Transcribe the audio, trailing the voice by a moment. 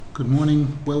Good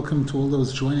morning. Welcome to all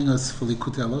those joining us for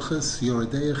Likutey Halakhos,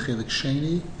 Yoreh, Deah,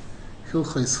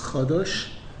 Hilkhos, Chadash,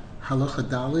 Halakha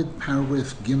Dalid,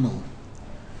 paragraph Gimel.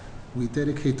 We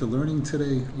dedicate the learning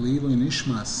today Leilui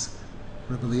Nishmas,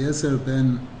 Rabbi Eliezer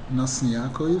ben Nosson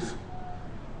Yaakov,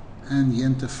 and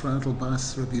Yente Fradel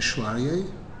bas Rabbi Shwarye,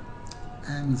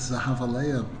 and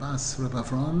Zahavaleya bas Rabbi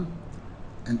Avram,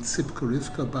 and Tzipka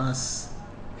Rivka bas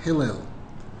Hillel,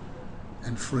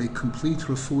 and for a complete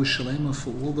refuah shalema for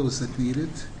all those that need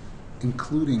it,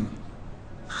 including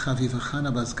Chaviva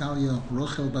Chana bas Galia,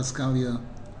 Rochel bas Galia,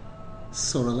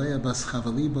 Soraleya bas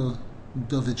Chavaliba,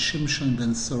 David Shimshon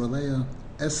ben Soraleya,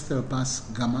 Esther bas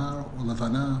Gamar or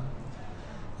Levana,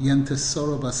 Yente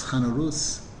Soro bas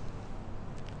Chanarus,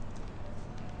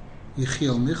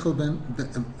 Yechiel Michel ben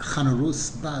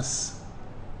Chanarus bas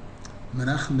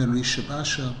Menachem ben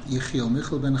Rishabasha, Yechiel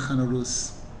Michel ben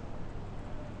Chanarus,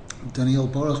 Daniel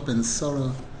Baruch ben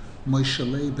Sora, Moshe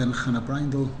Lei ben Chana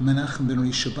Brindel, Menachem ben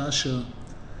Rishabasha,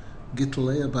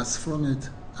 Gitleya bas Frumit,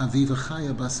 Aviva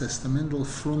Chaya bas Esther Mendel,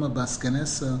 Fruma bas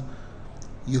Ganesa,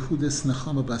 Yehudis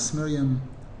Nechama bas Miriam,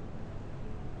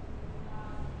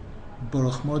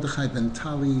 Baruch Mordechai ben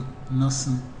Tali,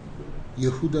 Nosson,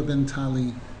 Yehuda ben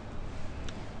Tali,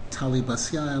 Tali bas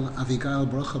Yael, Avigail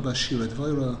Bracha bas Shira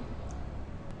Dvoira,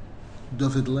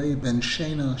 David Lei ben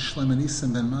Shena, Shlomo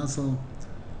Nisim ben Mazel,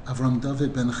 Avram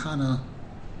David ben Chana,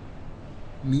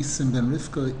 Nisim ben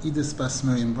Rivka, Idis bas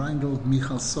Miriam Brindel,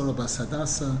 Michal Sora bas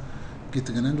Hadassah,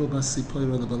 Gitta Ganendel bas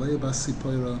Sipoira, Lebaleya bas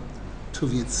Sipoira,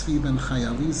 Tuvia Tzvi ben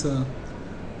Chayaliza,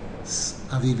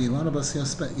 Aviv Ilana bas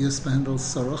Yispahendel,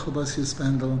 Sarocha bas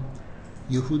Yispahendel,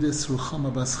 Yehudis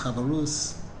Ruchama bas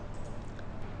Chavarus,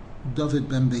 David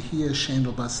ben Behia,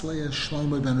 Shendel bas Leah,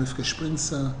 Shlomo ben Rivka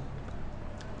Sprinza,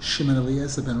 Shimon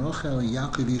Eliezer ben Rochel,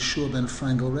 Yaakov Yeshua ben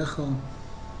Frangel Rechel,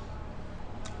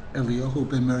 Eliyahu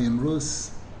ben Miriam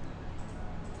Rus,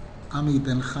 Ami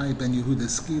ben Chai ben Yehuda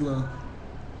Skila,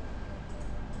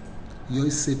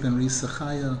 Yosef ben Risa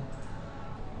Chaya,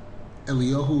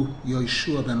 Eliyahu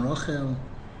Yoshua ben Rochel,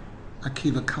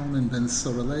 Akiva Kalman ben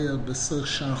Soraleya, Besur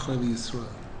Shar Chol Yisrael.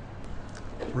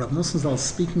 Rav Nosson Zal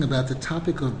speaking about the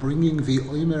topic of bringing the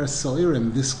Omer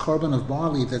Soirim, this korban of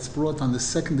barley that's brought on the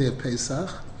second day of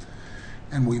Pesach,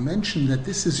 and we mentioned that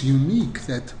this is unique,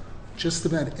 that just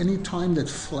about any time that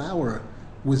flour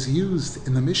was used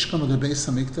in the Mishkan of the Beis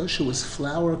HaMikdash, it was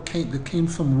flour that came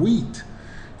from wheat.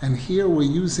 And here we're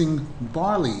using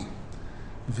barley.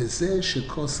 V'zeh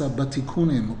shekosa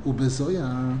batikunim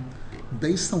ubezoyar.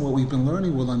 Based on what we've been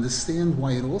learning, we'll understand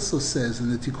why it also says in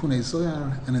the Tikunei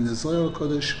Zoyar and in the Zoyar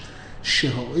Kodesh,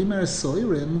 Shehoimer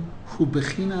Soirim hu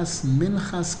bechinas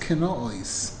minchas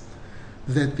kenois.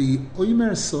 That the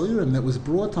Omer Soirim that was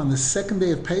brought on the second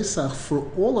day of Pesach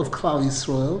for all of Klal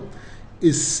Yisrael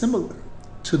is similar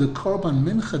to the Korban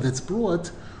Mincha that's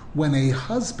brought when a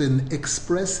husband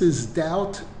expresses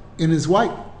doubt in his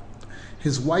wife.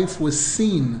 His wife was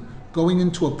seen going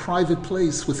into a private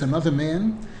place with another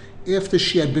man after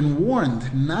she had been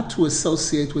warned not to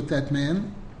associate with that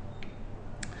man,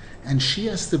 and she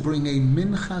has to bring a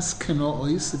Minchas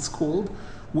Kenois, it's called,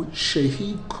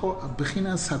 Shehi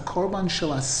Bechinas HaKorban Shel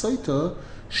Asoita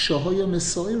Shehoya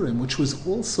Mesoirim, which was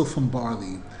also from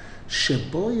barley.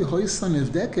 Sheboi Hoisan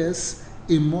Ivdekes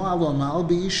Imo Alomal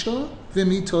Beisha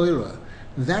V'mitoira.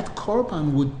 That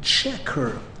korban would check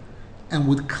her and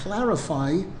would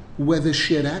clarify whether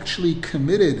she had actually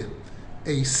committed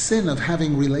a sin of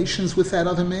having relations with that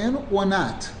other man or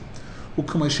not. As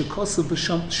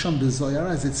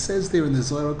it says there in the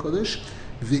Zohar Kodesh,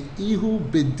 V'ihu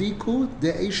bediku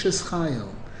de'eshes chayil,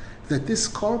 that this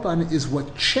korban is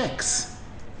what checks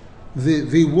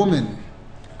the woman.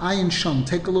 Ayin Sham,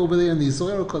 take a look over there in the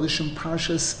Zohar Kodesh in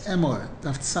Parshas Emor,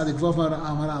 Daf Tzadik Vav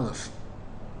Amar Aleph.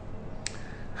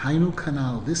 Hainu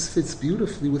Kanal, this fits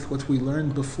beautifully with what we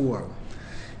learned before.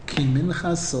 Ki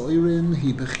minchas soirim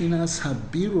hi bechinas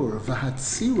habirur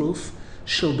v'hatziruf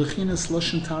shel bechinas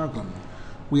loshen targum.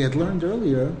 We had learned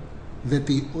earlier that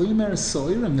the Omer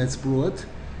Soirim that's brought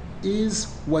is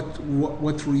what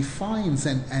refines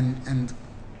and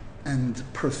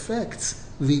perfects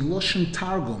the Loshen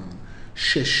Targum.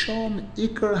 Sheshom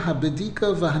Iker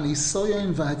Habedika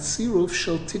V'Hanisoyin V'Hatziruf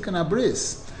Shel Tikkun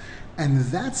Abris. And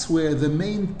that's where the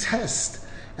main test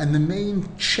and the main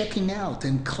checking out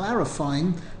and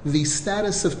clarifying the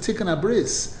status of Tikkun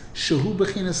Abris, Shehu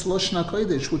Bechinas Loshen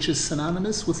HaKodesh, which is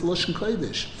synonymous with Loshen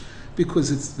Kodesh,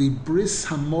 because it's the Bris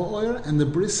HaMo'er and the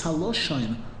Bris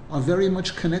HaLoshain are very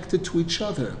much connected to each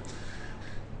other.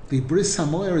 The Bris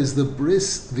HaMo'er is the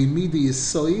Bris, the Midi is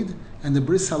Soid, and the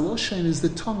Bris HaLoshain is the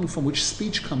tongue from which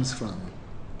speech comes from.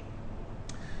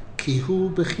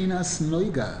 Kihu Bechinas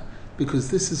Noiga,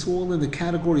 because this is all in the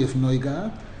category of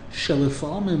noiga,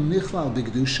 shelefamim nichlal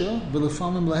b'kedusha,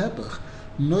 v'lefamim lehepech.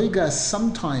 Noiga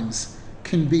sometimes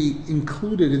can be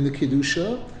included in the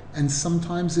kedusha, and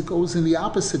sometimes it goes in the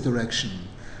opposite direction.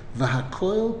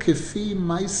 V'hakoil kefi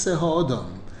ma'aseh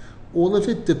ha'adam. All of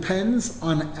it depends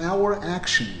on our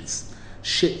actions.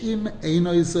 She'im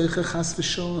einoi zoiche chas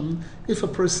v'sholem. If a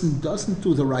person doesn't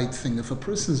do the right thing, if a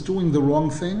person is doing the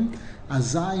wrong thing,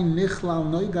 azai nichlal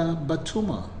noiga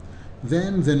batuma.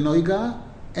 Then the noiga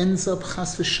ends up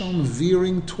chas v'sholem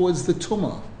veering towards the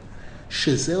tuma.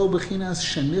 Shezeu b'chinas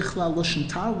shenichlal loshen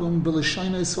targum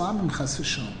b'leshonei soamim chas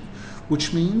v'sholem.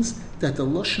 Which means that the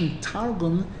loshen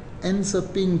targum ends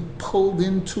up being pulled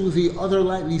into the other,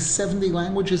 the 70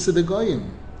 languages of the goyim.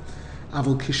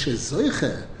 Avol kishe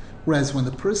zoiche. Whereas when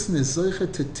the person is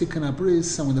zoiche to tikkun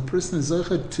abris, and when the person is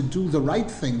zoiche to do the right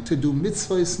thing, to do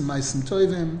mitzvahs and ma'asim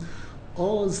tovim,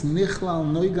 oz nichlal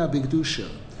noiga b'kedusha.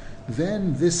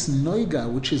 Then this noiga,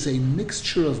 which is a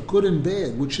mixture of good and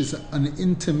bad, which is an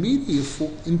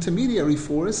intermediary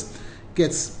force,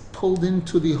 gets pulled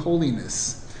into the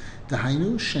holiness.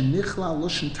 Dahainu shenichlal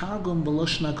loshen targum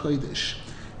b'loshen hakodesh.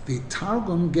 The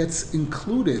targum gets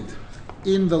included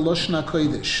in the loshen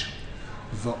hakodesh.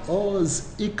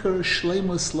 Va'oz ikar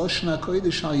shleimus loshen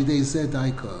hakodesh al yidei zeh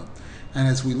daika. And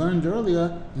as we learned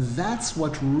earlier, that's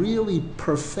what really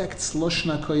perfects loshen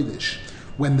hakodesh,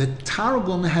 when the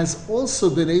targum has also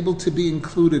been able to be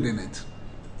included in it.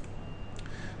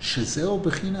 Shezeo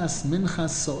b'chinas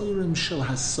minchas so'irim shel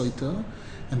hasoita.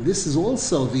 And this is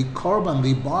also the korban,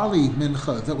 the barley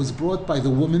mincha that was brought by the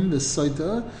woman, the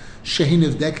soita, shehin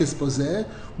evdekes bozeh,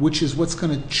 which is what's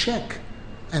going to check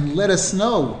and let us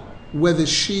know whether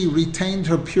she retained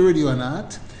her purity or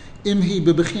not. Imhi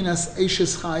bebechinas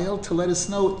eishes chayil, to let us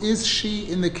know, is she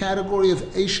in the category of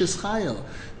eishes chayil?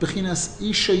 Bechinas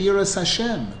isha yiras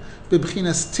Hashem,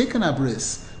 bebechinas tikkun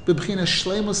abris, bebechinas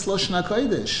shleimus loshen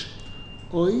hakodesh.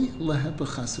 Oy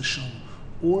lehepech chas v'shom.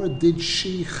 Or did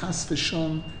she, chas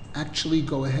v'shom, actually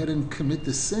go ahead and commit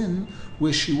the sin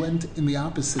where she went in the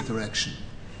opposite direction?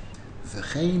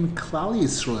 V'chein klal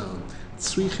Yisrael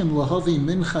tzrichim lahavi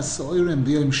minchas so'irim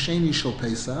b'yom sheni shel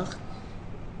Pesach.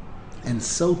 And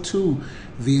so too,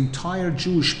 the entire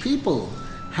Jewish people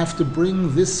have to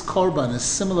bring this korban, a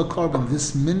similar korban,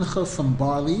 this mincha from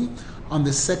barley, on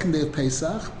the second day of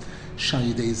Pesach.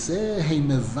 Shayidei zeh he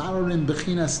mevarim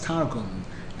b'chinas targum.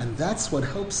 And that's what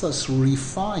helps us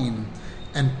refine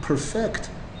and perfect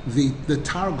the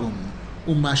Targum.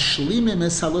 Umashlimim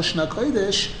es haloshna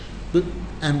kodesh,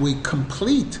 and we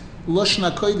complete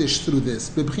Loshna Kodesh through this.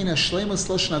 B'bchina shleimus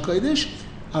Loshna Kodesh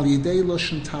al yidei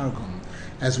Loshen Targum.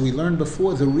 As we learned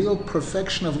before, the real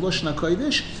perfection of Loshna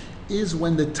Kodesh is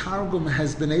when the Targum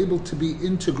has been able to be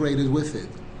integrated with it.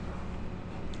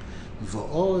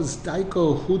 V'oz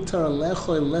daiko hutar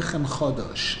lechoi lechem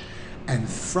chodosh. And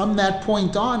from that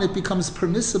point on, it becomes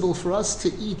permissible for us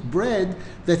to eat bread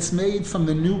that's made from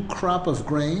the new crop of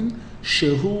grain,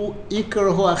 shehu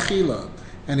ikar ho'achila.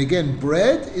 And again,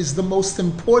 bread is the most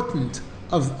important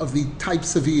of the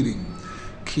types of eating.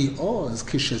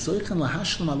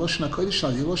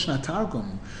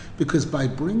 Because by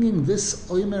bringing this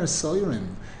oimer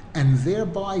soirim and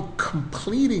thereby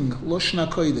completing Loshna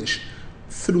Kodesh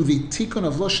through the tikkun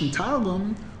of Loshen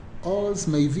Targum, Oz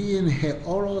mevi'in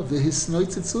he'ora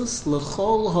v'hisnoitzitzus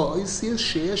l'chol ha'oisias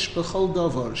sheyesh b'chol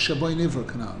davar shaboy nivra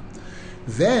kanal.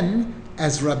 Then,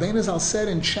 as Rabbeinu Zal said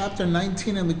in chapter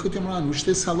 19 in Likutey, which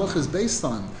this halakha is based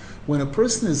on, when a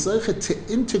person is zoche to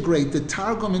integrate the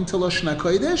Targum into Loshen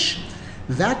HaKodesh,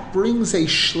 that brings a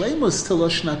shleimus to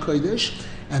Loshen HaKodesh,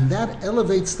 and that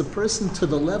elevates the person to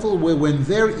the level where when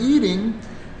they're eating,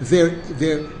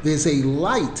 there's a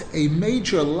light, a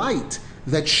major light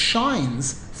that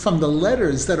shines from the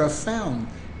letters that are found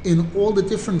in all the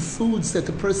different foods that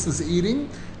the person is eating,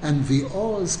 and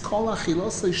v'oz kol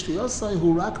achilosai shtiyosai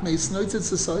hu rak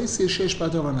meisnoitzitz s'soisi shesh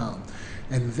b'adavanal.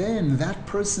 And then that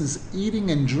person's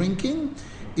eating and drinking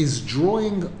is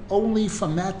drawing only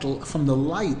from the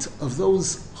light of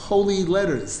those holy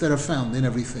letters that are found in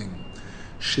everything.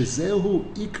 Shezehu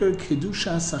ikar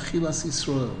kedushas achilas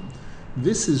Yisrael.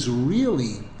 This is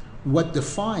really what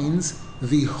defines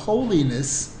the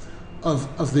holiness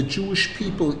of the Jewish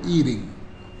people eating.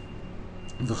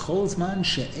 And so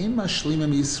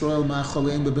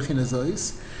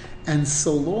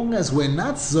long as we're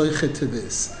not zoiche to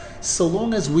this, so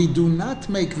long as we do not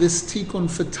make this tikkun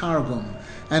for Targum,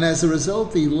 and as a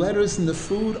result the letters in the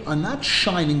food are not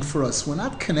shining for us, we're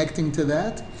not connecting to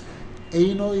that,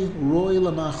 einoi roi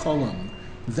l'macholam,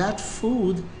 that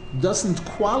food doesn't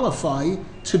qualify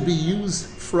to be used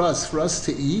for us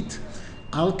to eat.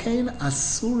 Alkein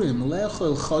asurim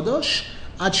le'echol chodosh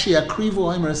ad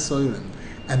she'akrivu omer soirim.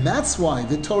 And that's why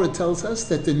the Torah tells us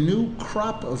that the new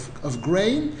crop of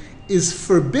grain is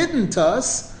forbidden to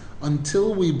us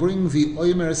until we bring the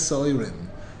omer soirim.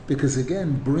 Because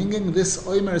again, bringing this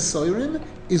omer soirim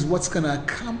is what's going to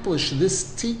accomplish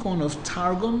this tikkun of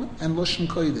Targum and Lashon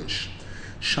Kodesh.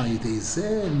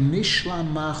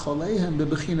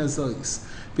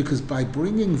 Because by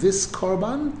bringing this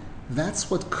korban, that's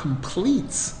what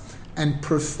completes and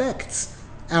perfects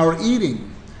our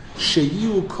eating.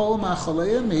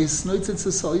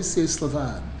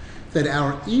 That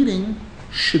our eating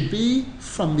should be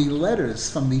from the letters,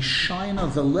 from the shine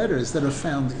of the letters that are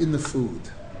found in the food.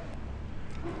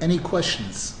 Any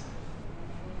questions?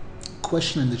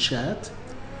 Question in the chat.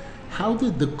 How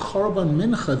did the korban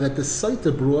mincha that the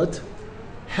Saita brought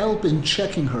help in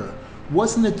checking her?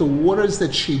 Wasn't it the waters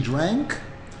that she drank?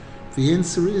 The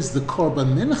answer is the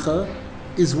korban mincha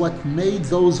is what made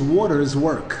those waters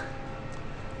work.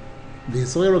 The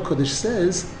Zohar Kodesh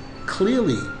says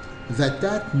clearly that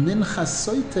mincha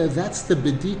soita, that's the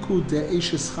bediku de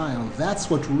eshes chayil. That's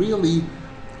what really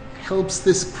helps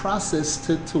this process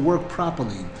to work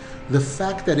properly. The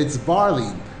fact that it's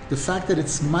barley, the fact that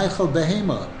it's Michael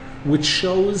Behema, which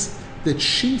shows that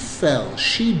she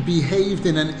behaved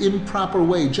in an improper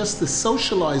way, just to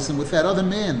socializing with that other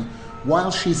man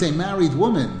while she's a married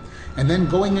woman, and then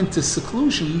going into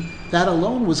seclusion, that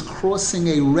alone was crossing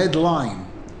a red line.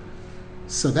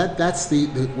 So that's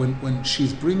when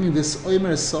she's bringing this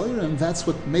Omer Soirim, that's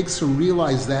what makes her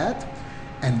realize that.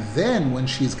 And then when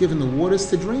she's given the waters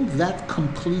to drink, that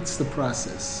completes the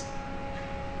process.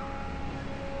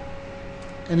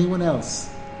 Anyone else?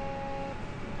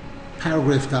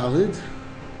 Paragraph Dalid.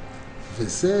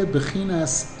 V'zeh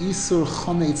bechinas isur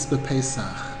chometz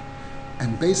bepesach.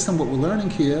 And based on what we're learning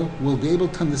here, we'll be able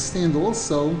to understand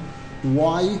also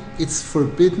why it's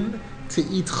forbidden to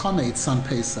eat chometz on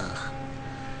Pesach.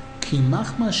 Ki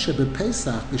machma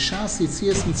shebepesach b'shas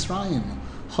yitzias Mitzrayim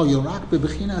hoyorak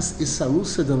bebechinas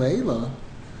isarusa deleila.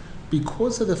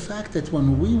 Because of the fact that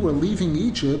when we were leaving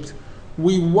Egypt,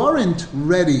 we weren't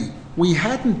ready. We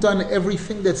hadn't done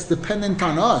everything that's dependent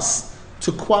on us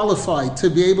to qualify to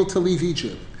be able to leave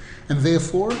Egypt. And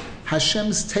therefore,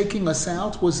 Hashem's taking us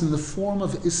out was in the form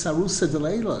of Isarusa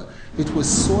Delayla. It was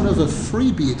sort of a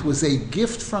freebie. It was a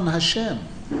gift from Hashem.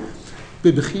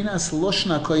 B'bechinas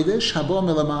Loshna Kodesh habo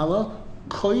melamala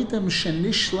koidem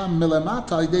shenishlam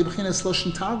melamata idei bechinas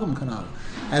Loshn Targum kanal.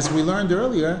 As we learned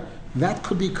earlier, that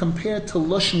could be compared to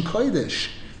Loshen Kodesh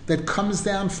that comes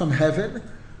down from heaven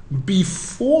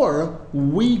before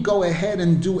we go ahead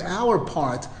and do our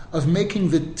part of making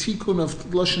the tikkun of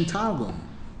Loshen Targum.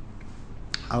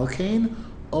 Alkein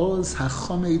oz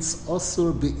hachometz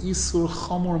osur be'isur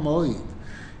chomor moed.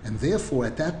 And therefore,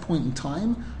 at that point in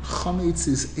time, chometz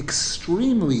is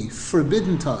extremely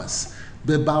forbidden to us.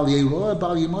 Not only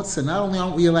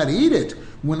aren't we allowed to eat it,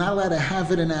 we're not allowed to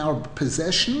have it in our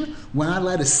possession, we're not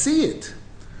allowed to see it.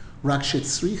 We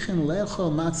must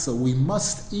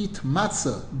eat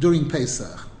matzah during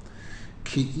Pesach.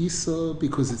 Ki isa,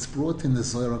 because it's brought in the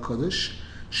Zohar Kodesh,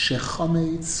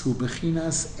 shechometz hu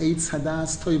bechinas eitz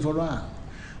hadas toivora.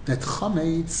 That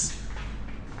chometz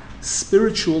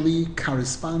spiritually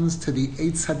corresponds to the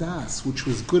eitz hadas, which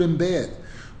was good and bad.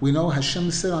 We know Hashem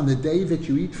said on the day that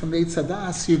you eat from the eitz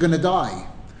hadas, you're going to die.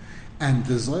 And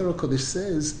the Zohar Kodesh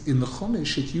says in the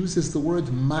Chumash, it uses the word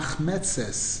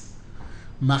machmetzes.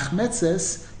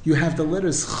 Machmetzes, you have the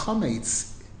letters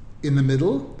chometz in the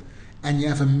middle, and you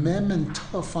have a mem and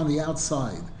tuf on the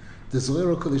outside. The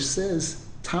Zohar Kodesh says,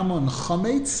 tamon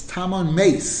chometz, tamon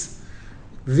meis.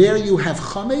 There you have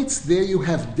chometz, there you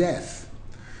have death.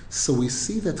 So we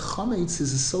see that chometz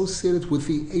is associated with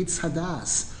the eitz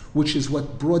hadas, which is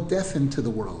what brought death into the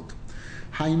world.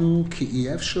 Hainu ki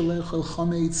efshar lechol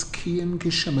chometz kiyin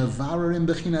kishemevarerim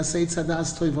bechinas eitz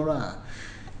hadas toivora.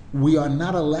 We are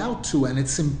not allowed to, and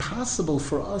it's impossible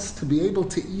for us to be able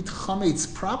to eat chometz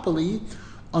properly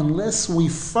unless we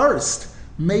first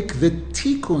make the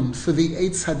tikkun for the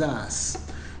eitz hadas.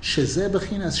 Shezeh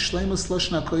bechinas shleimus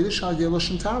Loshen HaKodesh al yedei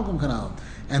Loshen Targum kanal.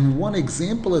 And one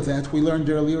example of that we learned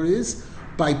earlier is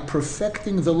by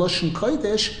perfecting the Loshen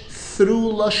Kodesh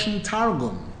through Loshen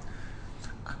Targum.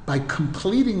 By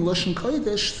completing Loshen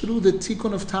Kodesh through the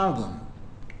tikkun of Targum.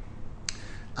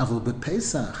 Avol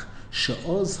b'Pesach,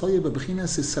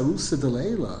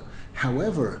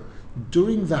 however,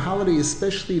 during the holiday,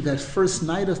 especially that first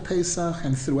night of Pesach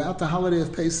and throughout the holiday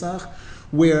of Pesach,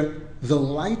 where the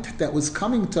light that was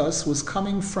coming to us was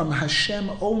coming from Hashem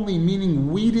only,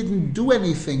 meaning we didn't do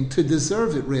anything to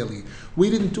deserve it, really. We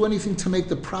didn't do anything to make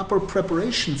the proper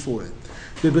preparation for it.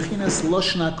 Bebechinas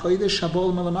Loshen HaKodesh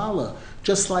Habol Melamala,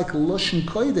 just like Loshen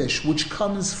Kodesh, which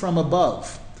comes from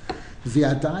above.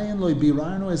 V'adayin lo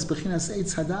birarnu es bechinas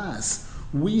Eitz Hadas.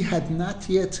 We had not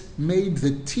yet made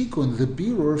the tikkun, the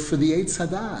birur, for the Eitz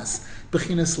Hadas,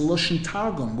 bechinas Loshen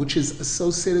Targum, which is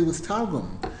associated with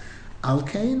Targum.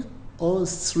 Alkein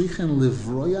oz tzrichen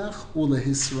livroyach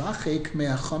ulehisrachek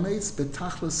me'achometz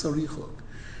betachlas harichok.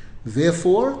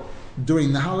 Therefore,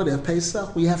 during the holiday of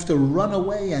Pesach, we have to run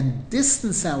away and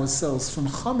distance ourselves from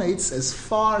chometz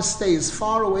stay as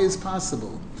far away as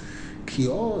possible. Ki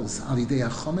oz al yidei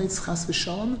chometz chas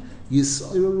v'shalom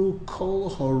yisoiru kol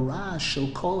hora shel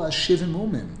kol hashivim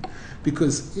umim.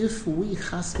 Because if we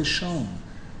chas v'shalom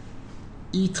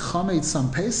eat chometz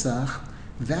on Pesach,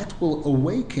 that will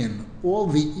awaken all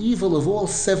the evil of all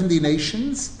 70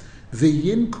 nations,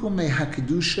 v'yinku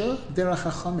me'hakidusha derech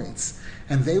hachometz,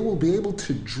 and they will be able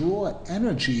to draw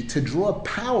energy, to draw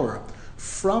power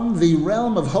from the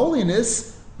realm of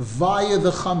holiness via the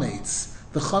chometz.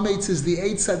 The chometz is the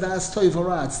Eitz Hadas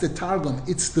Toivara, it's the Targum,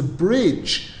 it's the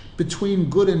bridge between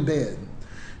good and bad.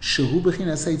 Shehu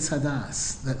b'chinas Eitz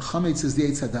Hadas, that chometz is the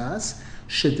Eitz Hadas,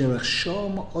 shederech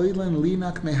shom oilen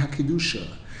linak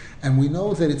me'hakidusha. And we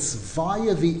know that it's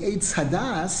via the Eitz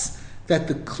Hadas that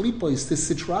the klipos, the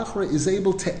sitrachra, is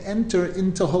able to enter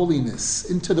into holiness,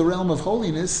 into the realm of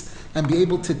holiness, and be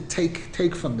able to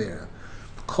take from there.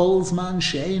 Kol zman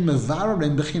she'ein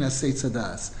mevarim b'chinas Eitz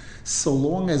Hadas. So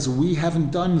long as we haven't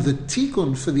done the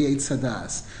tikkun for the Eitz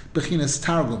Hadas, b'chinas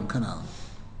Targum kanal.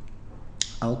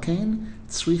 Alkein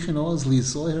tzrichin oz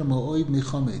lizoher ma'oid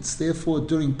michometz. Therefore,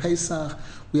 during Pesach,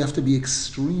 we have to be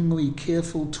extremely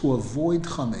careful to avoid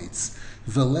chometz.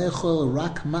 Velechol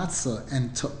rak matzah,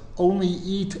 and to only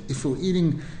eat, if we're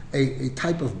eating a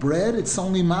type of bread, it's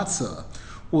only matzah.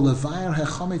 Ulevayar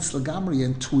hechometz lagamri,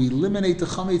 and to eliminate the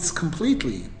chometz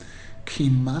completely. Ki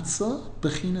matzah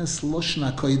bechinas loshen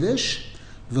hakodesh,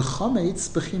 v'chometz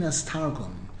bechinas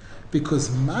targum. Because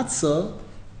matzah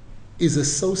is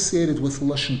associated with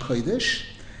Loshen Kodesh,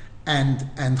 and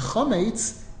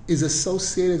Chometz is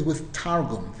associated with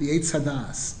Targum, the Eitz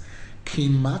Hadas. Ki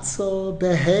matzah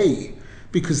behei,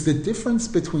 because the difference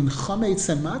between Chometz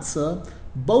and matzah,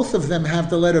 both of them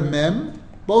have the letter Mem,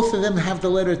 both of them have the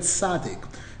letter Tzadik.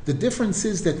 The difference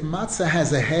is that matzah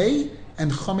has a Hey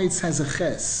and Chometz has a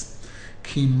Ches.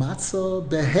 Ki matzah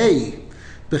behei,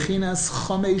 bechinas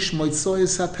Chomesh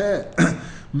moitzoyes hapeh.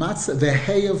 Matzah, the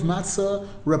hay of matzah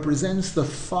represents the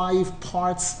 5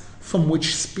 parts from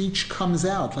which speech comes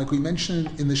out, like we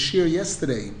mentioned in the shir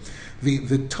yesterday.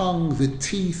 The tongue, the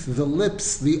teeth, the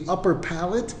lips, the upper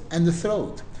palate, and the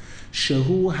throat.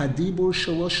 Shehu hadibur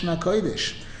shel Loshen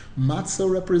HaKodesh.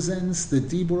 Matzah represents the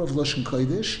dibur of Loshen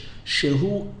Kodesh.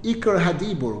 Shehu ikar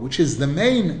hadibur, which is the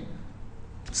main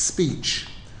speech.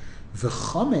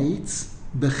 V'chometz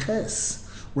beches,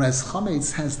 whereas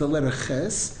chometz has the letter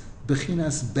ches,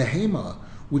 bechinas behema,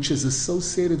 which is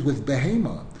associated with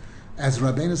behema, as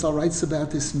Rabbeinu Zal writes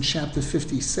about this in chapter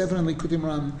 57 in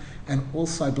Likutey, and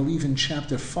also I believe in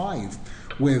chapter 5,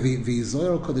 where the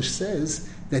Zohar Kodesh says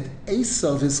that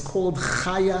Esav is called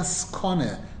Chayas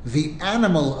Kone, the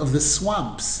animal of the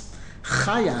swamps.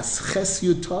 Chayas, Ches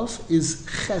Yutov, is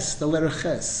Ches, the letter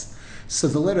Ches. So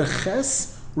the letter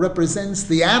Ches represents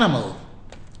the animal.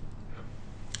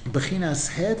 Bechinas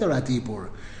Heder Adibur,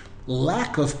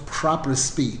 lack of proper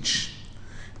speech.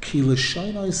 Ki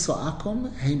l'shoinoi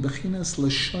so'akum hein bechinas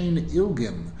l'shoin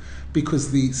ilgim,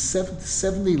 because the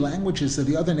 70 languages of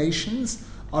the other nations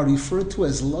are referred to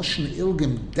as loshen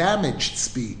ilgim, damaged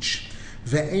speech.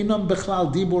 Ve'enom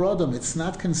bechlal dibur adam, it's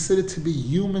not considered to be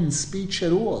human speech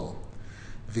at all.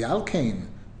 Ve'alkein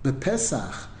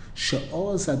bepesach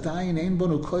she'oz adayin ein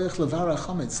bonu koyach levar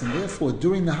hachometz, and therefore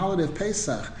during the holiday of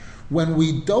Pesach, when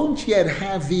we don't yet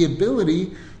have the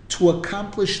ability to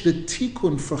accomplish the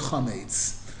tikkun for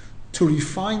chometz, to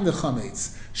refine the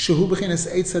chometz, shehu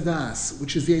b'chinas Eitz Hadas,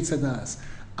 which is the Eitz Hadas.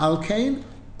 Alkein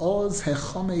oz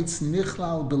hechometz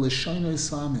nichlal b'leshoinoi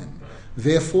so'amim.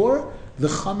 Therefore, the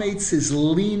chometz is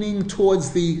leaning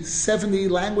towards the 70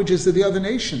 languages of the other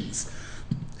nations.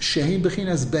 Shehim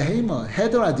b'chinas behema,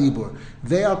 heder adibur.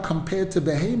 They are compared to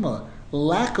behema,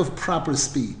 lack of proper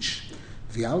speech.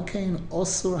 V'alkein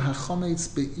osur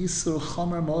hachometz be'isur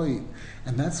chomer moed,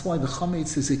 and that's why the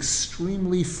chometz is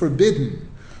extremely forbidden.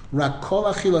 Rak kol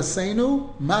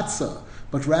achilasenu matzah,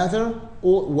 but rather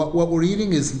what we're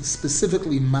eating is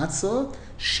specifically matzah.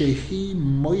 Shehi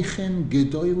moichen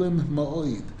gedolim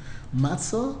moed,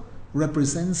 matzah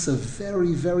represents a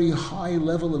very, very high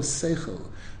level of seichel.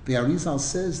 The Arizal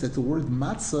says that the word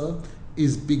matzah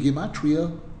is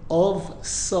bigimatria of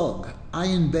sog,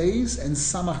 ayin beis and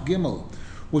samach gimel,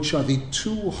 which are the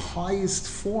two highest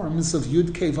forms of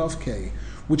Yud Kei Vav Kei,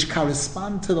 which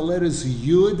correspond to the letters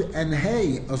Yud and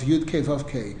Hey of Yud Kei Vav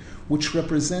Kei, which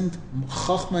represent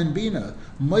Chachma and Bina,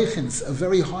 Moichins, a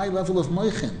very high level of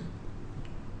Moichin.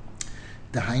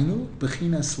 Dahainu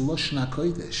Bechinas Lashon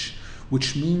HaKodesh,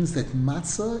 which means that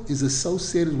matzah is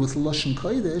associated with Lashon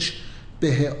Kodesh,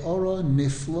 Behe'ora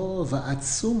Niflo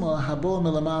Va'atzuma Habo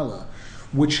Melamala,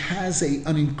 which has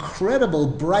an incredible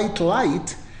bright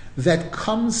light that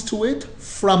comes to it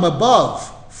from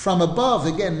above,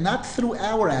 again, not through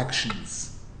our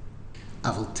actions.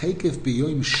 Avol Tekev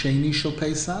B'yoim Sheni Shel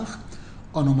Pesach,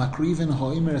 Anu Makriven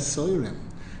Ha'omer Soirim.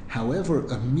 However,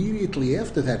 immediately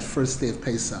after that first day of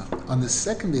Pesach, on the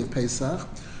second day of Pesach,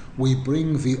 we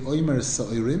bring the Omer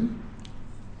Soirim,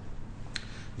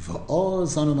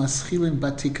 V'oz Anu Maschilin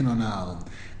Batikkun Onal.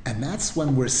 And that's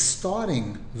when we're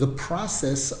starting the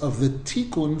process of the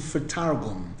tikkun for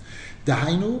Targum.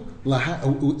 Dahainu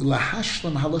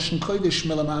lahashlam haloshen kodesh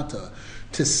melamata,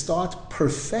 to start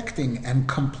perfecting and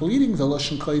completing the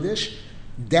lashon kodesh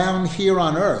down here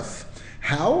on earth.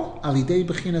 How? Alidei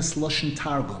bechinas lashon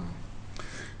targum.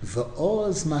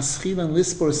 V'oz maschilan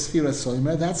lispor sfiras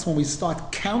omer. That's when we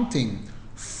start counting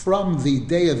from the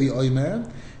day of the omer.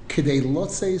 Kidei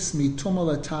lotzeis mituma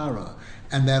latara.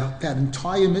 And that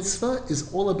entire mitzvah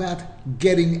is all about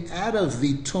getting out of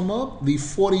the tumah, the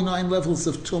 49 levels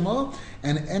of tumah,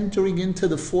 and entering into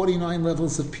the 49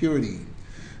 levels of purity.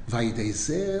 And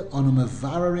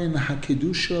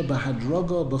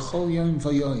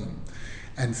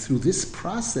through this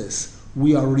process,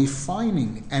 we are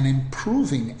refining and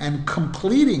improving and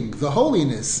completing the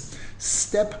holiness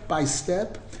step by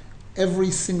step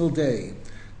every single day.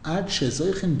 Ad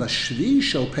shezoichen b'shvi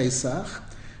shel Pesach,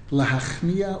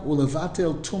 lahachnia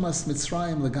ulevatel tumas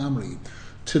Mitzrayim legamri,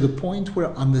 to the point where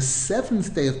on the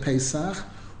seventh day of Pesach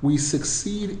we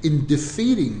succeed in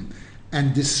defeating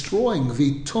and destroying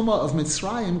the tumah of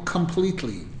Mitzrayim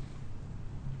completely.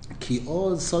 Ki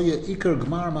oz soya ikar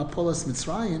gmar mapolas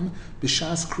Mitzrayim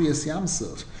b'shas kriyas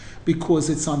Yamsuf, because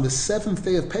it's on the seventh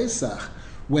day of Pesach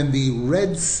when the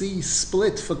Red Sea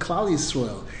split for Klal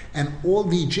Yisrael and all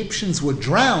the Egyptians were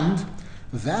drowned.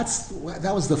 That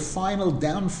was the final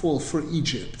downfall for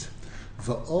Egypt.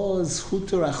 Va'oz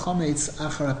huter achometz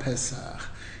achar Pesach,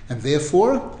 and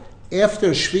therefore,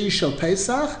 after Shvi Shel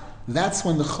Pesach, that's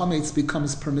when the chometz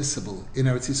becomes permissible in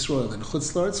Eretz Yisrael. In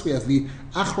Chutz La'aretz, we have the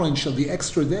achron shel, the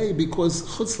extra day, because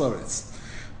Chutz La'aretz.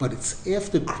 But it's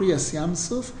after Kriyas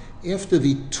Yamsuf, after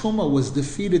the tumah was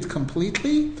defeated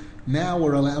completely. Now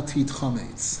we're allowed to eat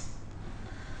chometz.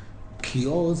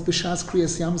 Kioz b'shas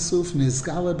kriyas Yamsuf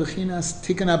nizgala b'chinas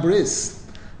tikkun abris,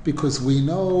 because we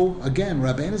know, again,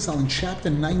 Rabbeinu Zal in chapter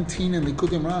 19 in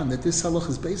Likutey that this halakha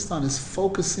is based on, is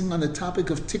focusing on the topic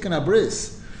of tikkun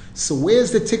abris. So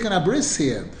where's the tikkun abris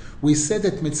here? We said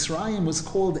that Mitzrayim was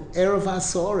called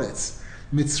ervas haaretz.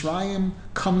 Mitzrayim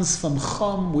comes from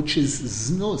chum, which is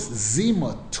znus,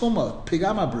 zima, tumah,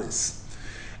 pigam abris.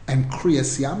 And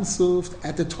Kriyas Yamsuf,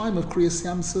 at the time of Kriyas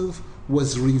Yamsuf,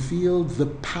 was revealed the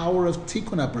power of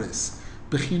Tikkun Abris,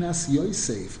 Bechinas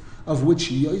Yosef, of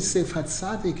which Yosef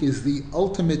HaTzadik is the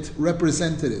ultimate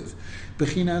representative.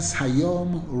 Bechinas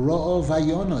Hayom Ro'o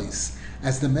Vayonos,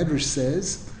 as the Medrash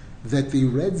says, that the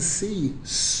Red Sea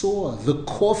saw the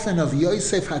coffin of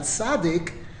Yosef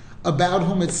HaTzadik, about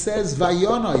whom it says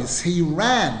Vayonos,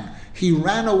 he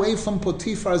ran away from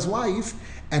Potiphar's wife,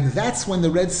 and that's when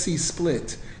the Red Sea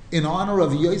split, in honor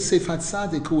of Yosef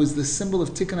HaTzadik, who is the symbol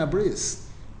of Tikkun Abris.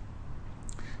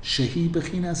 Shehi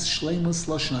bechinas shleimus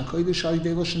lashon hakodesh al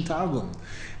yidei lashon targum.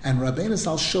 And Rabbeinu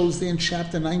Zal shows there in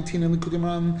chapter 19 in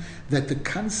Likutey that the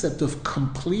concept of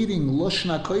completing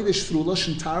lashon hakodesh through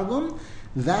lashon targum,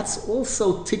 that's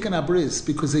also Tikkun Abris,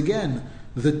 because again,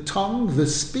 the tongue, the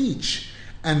speech,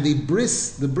 and the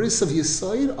bris of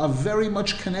Yesod are very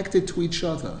much connected to each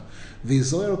other. The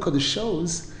Zohar Kodesh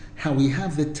shows how we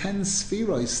have the 10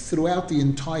 spheros throughout the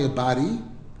entire body.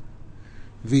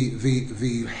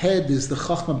 The head is the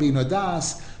Chachma Bina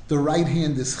Das, the right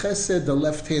hand is Chesed, the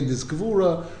left hand is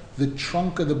Gvura, the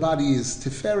trunk of the body is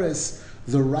Tiferes,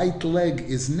 the right leg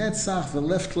is Netzach, the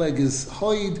left leg is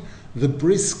Hoid, the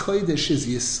Bris Kodesh is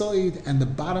Yesod, and the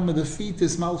bottom of the feet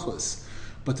is Malchus.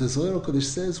 But the Zohar Kodesh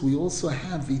says we also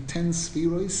have the 10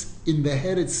 spheros in the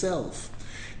head itself,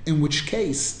 in which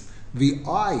case the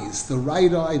eyes, the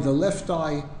right eye, the left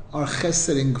eye, are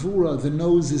Chesed and Gvura, the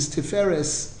nose is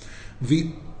Tiferes,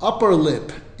 the upper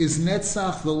lip is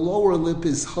Netzach, the lower lip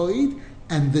is Hoid,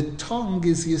 and the tongue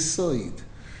is Yesoid.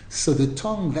 So the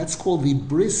tongue, that's called the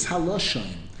Bris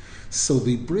Haloshain. So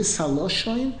the Bris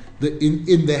Haloshain,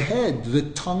 in the head, the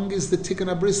tongue is the Tikkun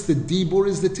HaBris, the Dibur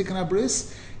is the Tikkun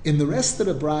HaBris. In the rest of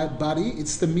the body,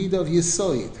 it's the Midah of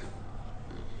Yesoid.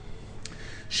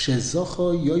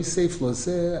 Shezocho Yosef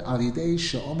Lozeh al Yidei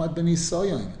she'omad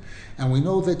b'nisoyon. And we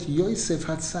know that Yosef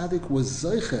HaTzadik was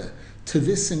Zoche to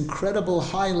this incredible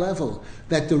high level,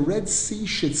 that the Red Sea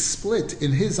should split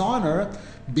in his honor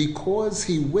because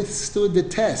he withstood the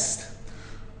test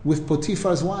with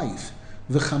Potiphar's wife.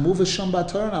 V'chamu v'sham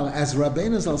b'tornal, as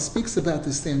Rabbeinu Zal speaks about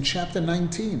this there in chapter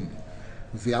 19.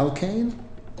 V'alkein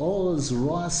oz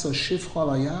ro'as shivcho al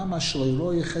hayam asher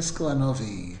lo Yecheskel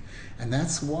hanavi. And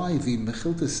that's why the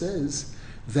Mechilta says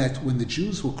that when the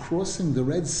Jews were crossing the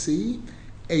Red Sea,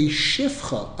 a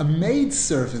shifcha, a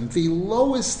maidservant, the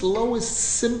lowest,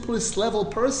 simplest level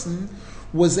person,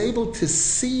 was able to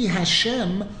see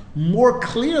Hashem more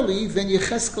clearly than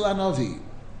Yecheskel hanavi.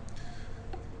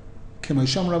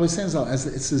 As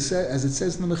it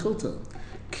says in the Mechilta,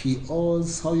 Ki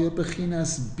oz haya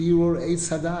bechinas birur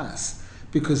eitz hadas.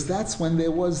 Because that's when there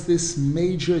was this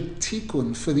major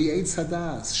tikkun for the Eitz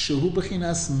Hadas, Shehu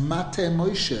Bechinas Mate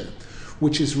Moshe,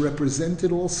 which is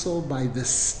represented also by the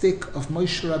stick of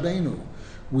Moshe Rabbeinu.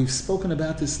 We've spoken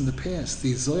about this in the past.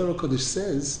 The Zohar HaKadosh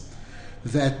says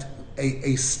that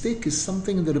a stick is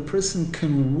something that a person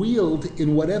can wield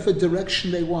in whatever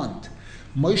direction they want.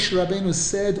 Moshe Rabbeinu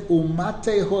said,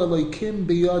 Umate ho Elokim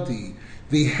biyodi.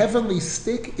 The heavenly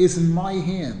stick is in my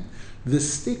hand. The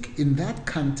stick in that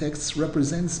context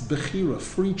represents Bechira,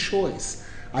 free choice.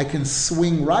 I can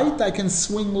swing right, I can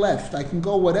swing left, I can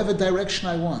go whatever direction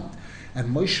I want. And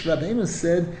Moshe Rabbeinu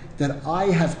said that I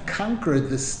have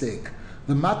conquered the stick.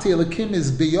 The Mati Elokim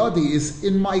is biyodi, is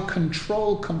in my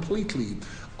control completely.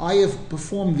 I have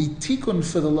performed the tikkun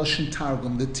for the Lashon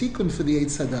Targum, the tikkun for the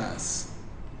Eitz Hadas.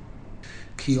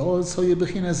 Ki oz hoye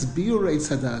bechinas biur Eitz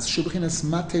Hadas, shu bechinas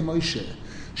Mate Moshe.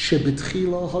 In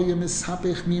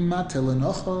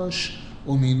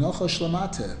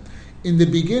the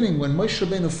beginning, when Moshe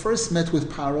Rabbeinu first met with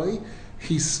Paroi,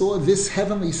 he saw this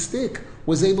heavenly stick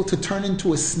was able to turn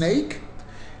into a snake,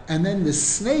 and then the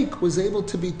snake was able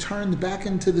to be turned back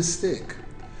into the stick.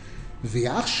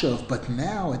 But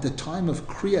now, at the time of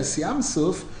Kriyas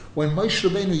Yamsuf, when Moshe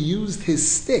Rabbeinu used his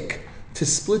stick to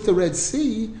split the Red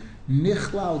Sea,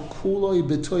 Nichlal Kuloi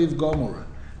B'toiv Gomor.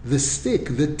 The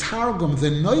stick, the targum, the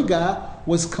noiga,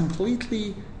 was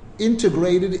completely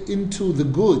integrated into the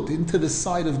good, into the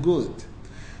side of good.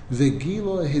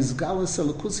 V'gilo his galus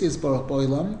alakusias baruch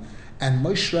boilam, and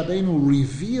Moshe Rabbeinu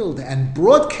revealed and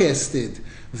broadcasted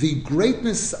the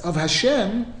greatness of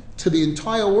Hashem to the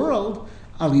entire world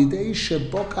al yidei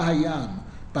sheboka hayam,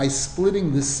 by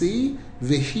splitting the sea,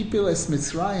 v'hipil es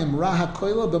Mitzrayim raha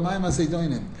koila b'mayim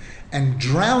hazedonim, and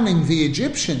drowning the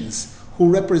Egyptians, who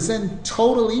represent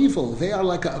total evil. They are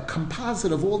like a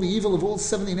composite of all the evil of all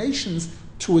 70 nations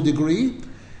to a degree,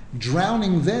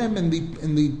 drowning them in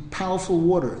the powerful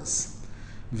waters.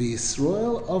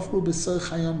 V'Yisrael avru b'soich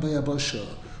hayam b'yabasha,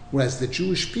 whereas the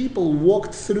Jewish people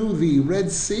walked through the Red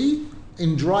Sea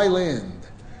in dry land.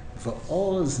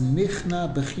 V'oz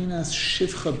nichna b'chinas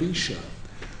shivcha bisha.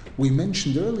 We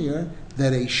mentioned earlier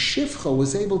that a shivcha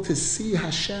was able to see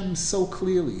Hashem so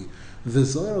clearly. The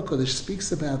Zohar HaKadosh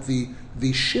speaks about the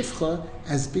shivcha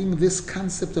as being this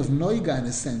concept of noiga in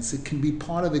a sense. It can be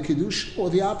part of the kiddush or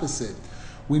the opposite.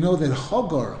 We know that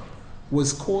Hagar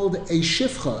was called a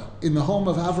shivcha in the home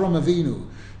of Avram Avinu.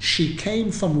 She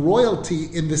came from royalty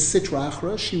in the Sitra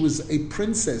Achra. She was a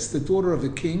princess, the daughter of a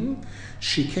king.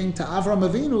 She came to Avram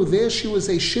Avinu. There she was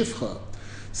a shivcha.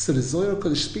 So the Zohar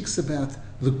HaKadosh speaks about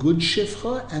the good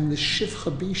shivcha and the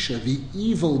shivcha bisha, the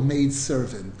evil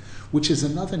maidservant, which is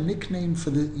another nickname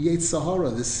for the Yetzer Hara,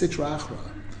 the Sitra Achra.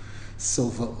 So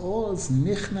va'oz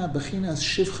nichna bechinas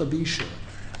shivcha bisha.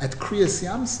 At Kriyas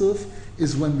Yamsuf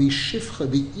is when the shivcha,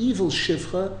 the evil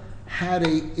shivcha, had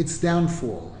its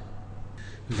downfall.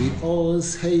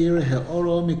 V'oz heir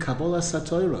he'oro mikabola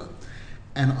satoira.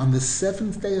 And on the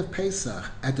 7th day of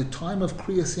Pesach, at the time of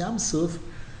Kriyas Yamsuf,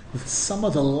 some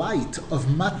of the light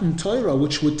of Matan Torah,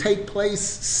 which would take place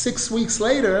 6 weeks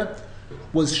later,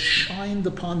 was shined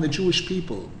upon the Jewish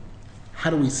people. How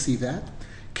do we see that?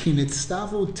 Because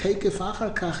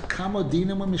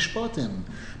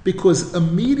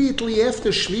immediately after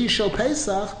Shvi Shel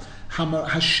Pesach,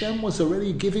 Hashem was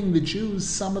already giving the Jews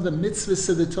some of the mitzvahs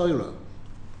of the Torah.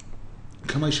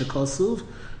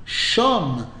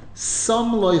 Sham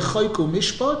sam lo ychayku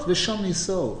mishpat v'sham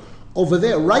niso. Over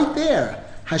there, right there,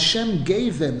 Hashem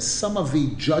gave them some of the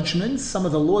judgments, some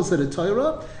of the laws of the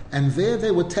Torah, and there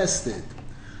they were tested.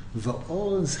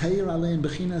 Va'oz heir aleim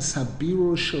bechinas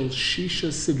habirur shel shisha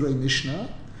sidrei Mishnah.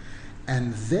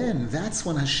 And then that's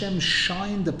when Hashem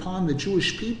shined upon the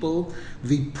Jewish people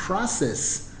the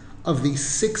process of the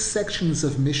 6 sections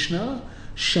of Mishnah,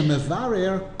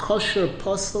 Shemevarer, Kosher,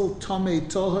 Posel, Tomei,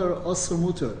 Toher, Osir,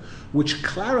 Muter, which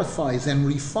clarifies and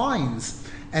refines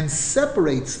and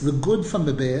separates the good from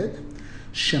the bad,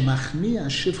 Shemachnia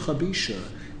Shivcha Bisha,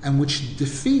 and which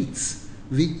defeats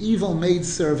the evil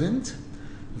maidservant,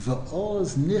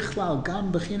 Va'oz Nichlal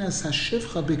Gam Bechinas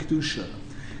HaShivcha B'Kedusha.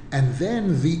 And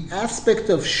then the aspect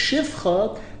of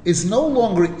Shivcha is no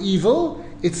longer evil,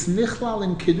 it's Nichlal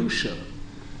in Kedusha.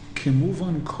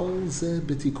 Kemuvan Kol Ze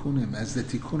B'Tikunim, as the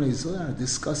Tikunei Zohar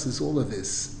discusses all of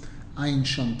this. Ayin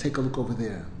Sham, take a look over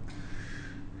there.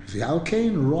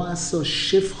 V'alkein Roaso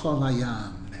Shivcha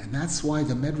Layam. And that's why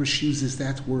the Medrash uses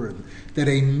that word, that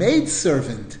a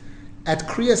maidservant at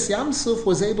Kriyas Yamsuf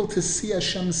was able to see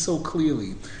Hashem so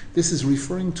clearly. This is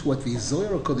referring to what the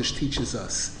Zohar Kodesh teaches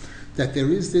us, that there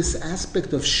is this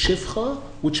aspect of Shivcha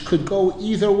which could go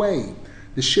either way.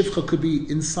 The Shivcha could be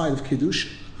inside of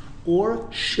Kiddush, or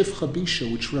Shivcha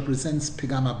Bisha, which represents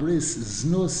Pigam Abris,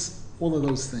 Znus, all of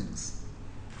those things.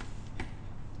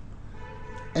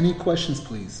 Any questions,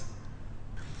 please?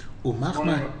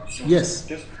 Yes.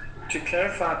 Just to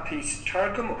clarify a piece,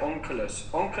 Targum Onkelos.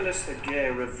 Onkelos the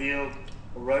Ger revealed,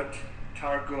 wrote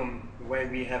Targum the way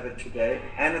we have it today,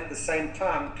 and at the same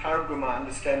time, Targum, I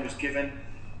understand, was given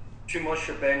to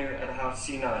Moshe Rabbeinu at Har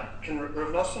Sinai. Can Rav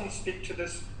Nosson speak to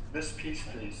this piece,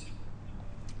 please?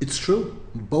 It's true.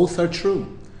 Both are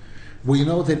true. We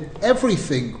know that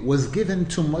everything was given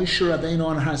to Moshe Rabbeinu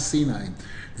on Har Sinai.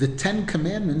 The 10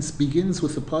 Commandments begins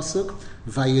with the pasuk,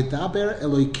 Vayedaber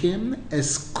Elokim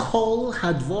es kol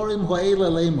hadvorim ha'ela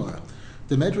lemor.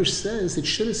 The Medrash says it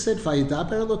should have said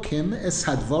Vayedaber Elokim es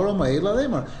hadvorim ha'ela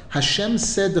lemor. Hashem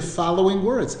said the following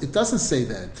words. It doesn't say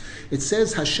that. It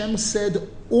says Hashem said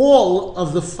all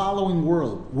of the following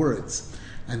words.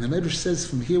 And the Medrash says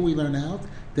from here we learn out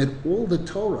that all the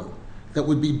Torah that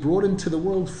would be brought into the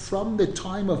world from the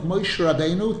time of Moshe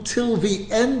Rabbeinu till the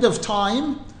end of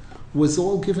time was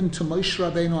all given to Moshe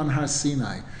Rabbeinu on Har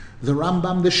Sinai. The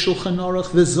Rambam, the Shulchan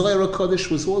Aruch, the Zohar Kodesh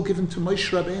was all given to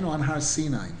Moshe Rabbeinu on Har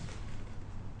Sinai.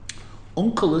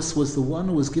 Onkelos was the one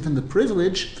who was given the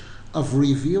privilege of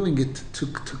revealing it to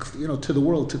the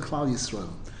world, to Klal Yisrael.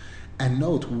 And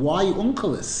note, why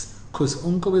Onkelos? Because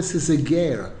Onkelos is a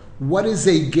ger. What is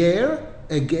a ger?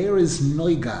 A ger is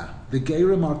noiga. The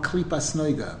gerim are klipas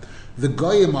noiga. The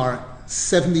goyim are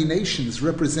 70 nations,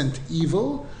 represent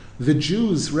evil. The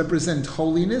Jews represent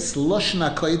holiness, Lashon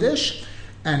HaKodesh,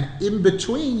 and in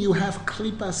between you have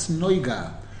Klipas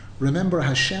Noiga. Remember,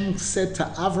 Hashem said to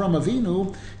Avram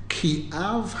Avinu, Ki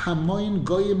av hamoin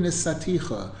goyim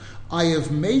nesaticha. I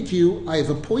have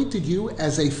appointed you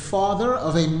as a father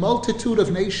of a multitude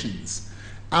of nations.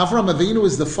 Avram Avinu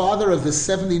is the father of the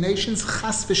 70 nations,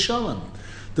 Chas v'shalom.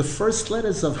 The first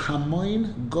letters of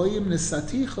hamoin goyim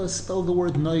nesaticha spell the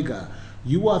word Noiga.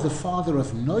 You are the father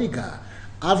of Noiga.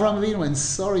 Avram Avinu and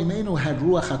Sari Menu had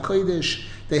Ruach HaKodesh.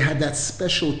 They had that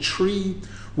special tree,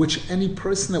 which any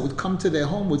person that would come to their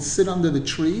home would sit under the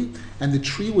tree, and the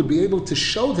tree would be able to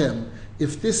show them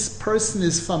if this person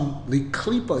is from the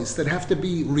klipos that have to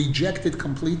be rejected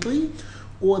completely,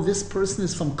 or this person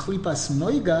is from klipas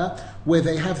noiga, where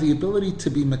they have the ability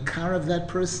to be makar of that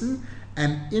person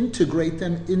and integrate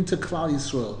them into Klal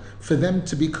Yisrael, for them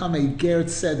to become a ger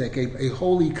tzedek, a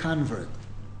holy convert.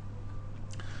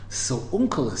 So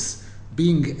Onkelos,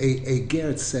 being a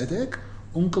ger tzedek,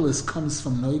 Onkelos comes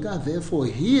from Noiga, therefore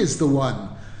he is the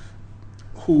one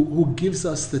who gives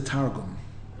us the Targum.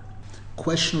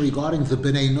 Question regarding the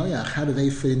Bnei Noach, how do they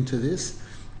fit into this?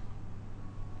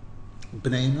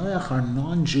 Bnei Noach are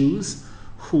non-Jews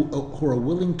who are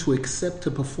willing to accept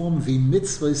to perform the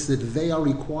mitzvahs that they are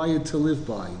required to live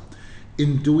by.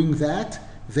 In doing that,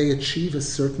 they achieve a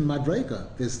certain madrega.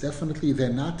 There's definitely, they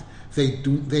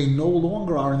no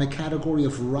longer are in the category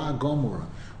of Ra Gomor.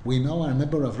 We know, I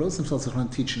remember Rav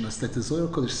Rosenfeld teaching us that the Zohar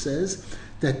Kodesh says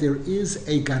that there is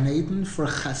a Gan Eden for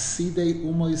Chasidei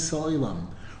Umo Yisraelim,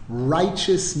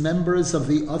 righteous members of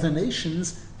the other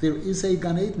nations. There is a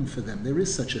Gan Eden for them. There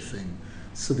is such a thing.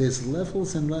 So there's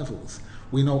levels and levels.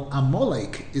 We know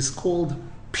Amalek is called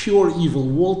pure evil,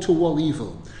 wall-to-wall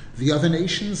evil. The other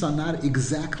nations are not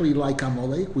exactly like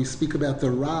Amalek. We speak about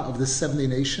the Ra of the 70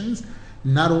 nations.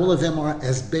 Not all of them are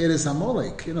as bad as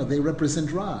Amalek. They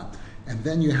represent Ra. And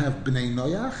then you have Bnei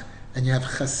Noach, and you have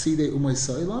Chasidei Umo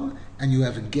Yisraelim, and you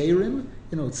have Gerim.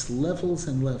 It's levels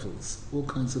and levels, all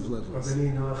kinds of levels.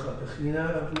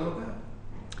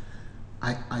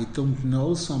 I don't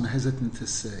know, so I'm hesitant to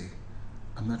say.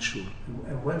 I'm not sure.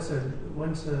 And once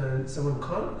someone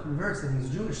converts and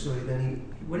he's Jewish, so then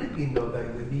he wouldn't be Noga,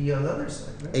 he would be on the other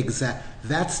side, right? Exactly.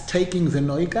 That's taking the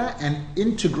Noiga and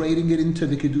integrating it into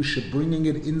the Kedusha, bringing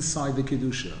it inside the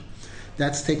Kedusha.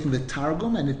 That's taking the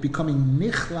Targum and it becoming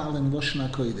Nichlal in Lashon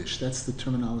HaKodesh. That's the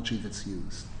terminology that's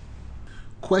used.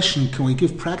 Question, can we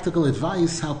give practical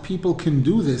advice how people can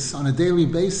do this on a daily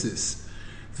basis?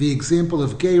 The example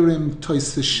of Gerim,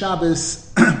 Tois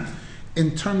Shabbos,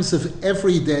 in terms of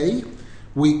every day,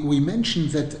 we mentioned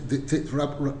that the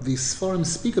Sforim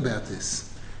speak about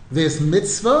this. There's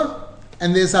mitzvah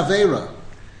and there's avera.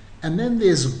 And then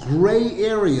there's gray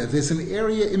area. There's an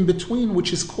area in between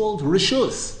which is called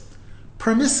rishus,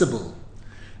 permissible.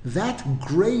 That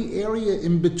gray area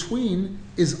in between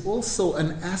is also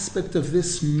an aspect of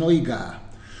this noiga,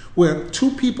 where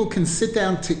two people can sit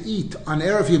down to eat on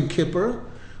Erev Yom Kippur.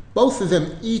 Both of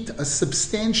them eat a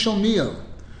substantial meal.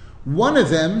 One of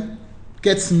them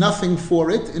gets nothing for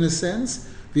it, in a sense.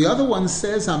 The other one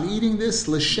says, I'm eating this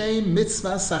l'shem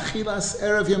mitzvah sachilas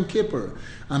Erev Yom Kippur.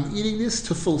 I'm eating this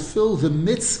to fulfill the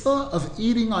mitzvah of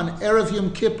eating on Erev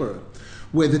Yom Kippur,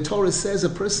 where the Torah says a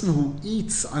person who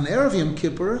eats on Erev Yom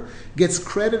Kippur gets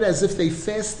credit as if they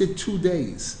fasted 2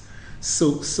 days.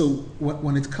 So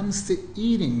when it comes to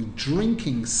eating,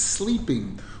 drinking,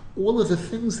 sleeping, all of the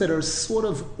things that are sort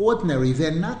of ordinary,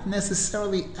 they're not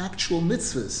necessarily actual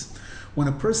mitzvahs. When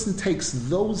a person takes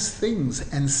those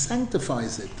things and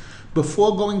sanctifies it,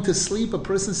 before going to sleep, a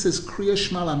person says Kriya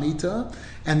Shema Lamita,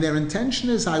 and their intention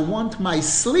is, I want my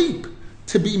sleep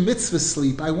to be mitzvah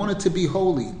sleep. I want it to be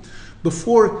holy.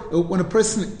 When a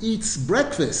person eats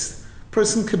breakfast,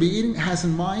 person could be has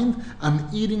in mind, I'm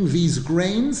eating these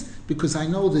grains because I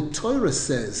know the Torah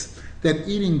says that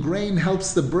eating grain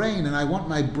helps the brain, and I want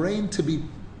my brain to be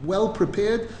well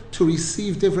prepared to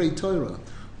receive Divrei Torah.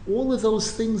 All of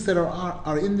those things that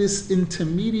are in this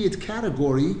intermediate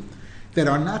category that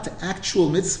are not actual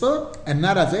mitzvah and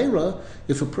not avera,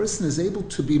 if a person is able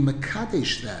to be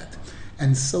mekadesh that,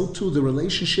 and so too the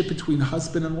relationship between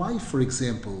husband and wife, for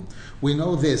example. We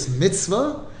know there's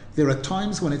mitzvah. There are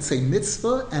times when it's a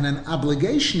mitzvah and an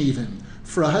obligation even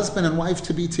for a husband and wife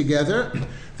to be together.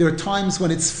 There are times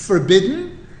when it's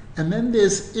forbidden, and then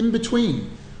there's in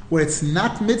between, where it's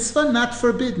not mitzvah, not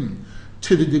forbidden.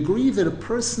 To the degree that a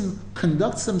person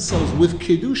conducts themselves with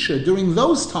kedusha during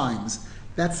those times,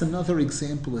 that's another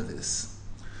example of this.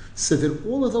 So that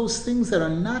all of those things that are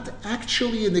not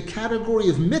actually in the category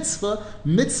of mitzvah,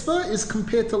 mitzvah is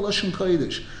compared to Lashon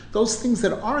Kodesh. Those things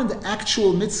that aren't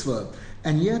actual mitzvah,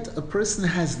 and yet a person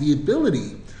has the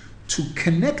ability to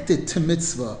connect it to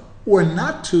mitzvah or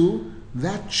not to,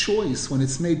 that choice, when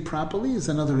it's made properly, is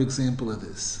another example of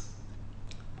this.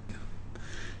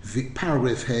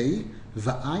 Paragraph Hey,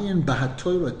 V'ayin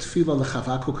b'hatoira tefila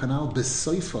l'chavaku kanal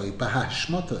b'soifoi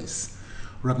b'hashmotos.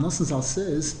 Rab Nosson Zal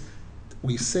says,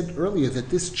 we said earlier that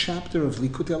this chapter of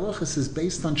Likutey Halakhos is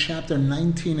based on chapter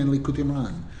 19 in Likutey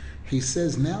Moharan. He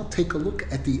says, now take a look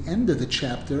at the end of the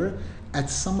chapter at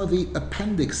some of the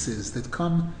appendixes that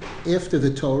come after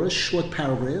the Torah, short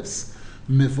paragraphs.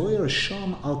 Mevoyer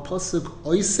Sham al pasuk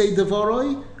oisei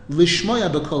devoroi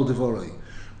lishmoya b'kol devoroi.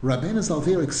 Rabbeinu Zal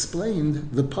there explained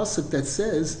the pasuk that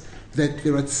says that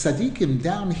there are tzaddikim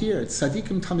down here,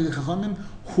 tzaddikim Talmidei Chachamim,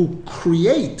 who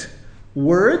create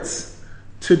words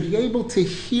to be able to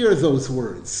hear those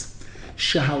words.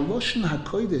 Shehaloshen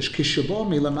hakodesh kishabo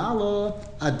milamalo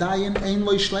adayin ein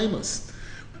lo shleimus.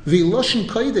 The Loshen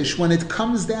Kodesh, when it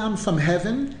comes down from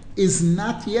heaven, is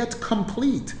not yet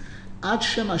complete. Ad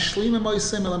shem ashlim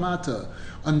emoisem elamata.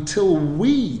 Until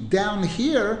we, down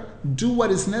here, do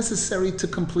what is necessary to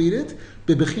complete it.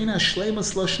 Bebechina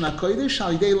shleimus Loshen HaKodesh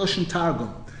al yidei Loshen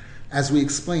Targum. As we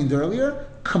explained earlier,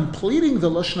 completing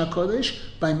the Loshen HaKodesh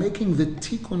by making the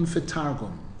tikkun for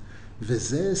Targum.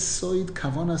 V'zeh soid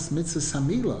kavonas mitzvah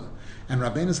samila. And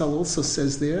Rabbeinu Zal also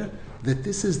says there that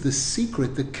this is the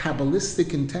secret, the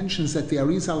Kabbalistic intentions that the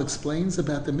Arizal explains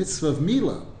about the mitzvah of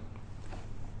Mila.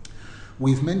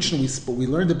 We've mentioned, we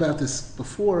learned about this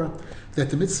before,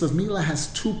 that the mitzvah of Mila has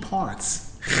 2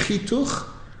 parts. Chituch,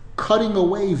 cutting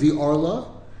away the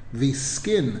orla, the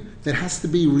skin that has to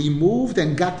be removed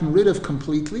and gotten rid of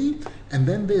completely. And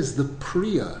then there's the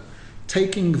priya,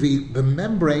 taking the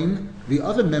membrane, the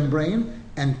other membrane,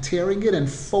 and tearing it and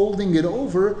folding it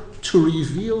over to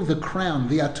reveal the crown,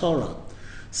 the Atorah.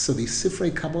 So the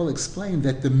Sifrei Kabbalah explained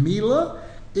that the Mila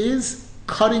is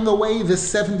cutting away the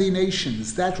 70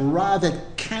 nations, that Ra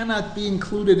that cannot be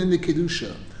included in the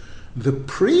Kedusha. The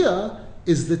Priya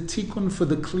is the tikkun for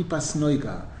the Klipas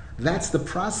Noiga. That's the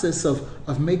process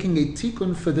of making a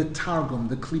tikkun for the Targum,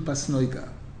 the Klipas Noiga.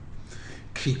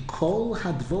 Ki kol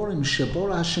hadvorim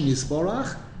shebora Hashem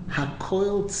yisborach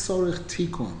hakoil tzorich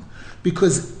tikun.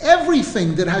 Because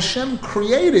everything that Hashem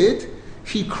created,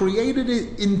 He created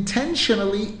it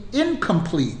intentionally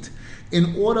incomplete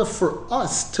in order for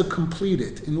us to complete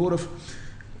it. In order for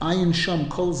Ayin Sham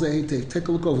Kol Zehete. Take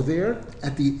a look over there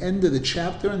at the end of the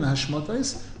chapter in the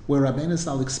Hashmotais where Rabbeinu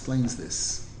Zal explains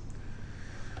this.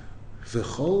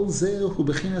 V'chol zeh hu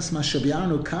bechinas ma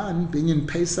shebiarnu kan b'inyan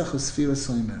Pesach u'Sfiras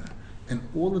Omer. And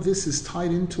all of this is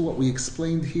tied into what we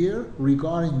explained here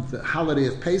regarding the holiday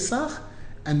of Pesach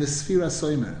and the Sfiras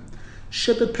Omer.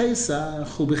 Shebe Pesach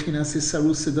hu bechinas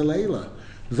isarusa de'leila.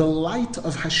 The light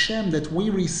of Hashem that we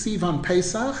receive on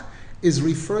Pesach is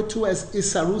referred to as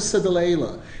isarusa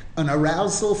de'leila, an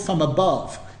arousal from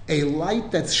above, a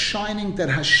light that's shining, that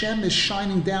Hashem is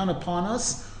shining down upon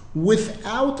us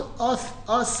without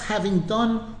us having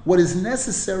done what is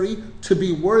necessary to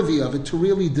be worthy of it, to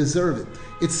really deserve it.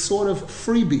 It's sort of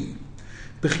freebie.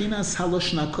 Bechinas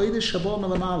haloshna kodesh habo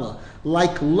melamala,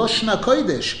 like loshna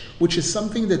kodesh, which is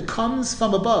something that comes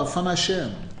from above, from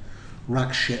Hashem.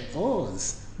 Rak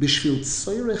she'oz b'shvil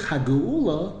tzoyrech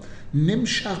hageula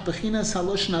nimshach bechinas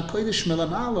haloshna kodesh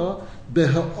melamala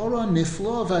beha'ora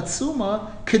niflo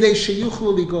v'atzuma kedei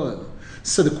sheyuchlu ligol.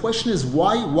 So the question is,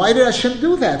 why did Hashem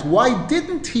do that? Why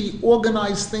didn't He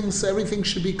organize things so everything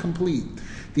should be complete?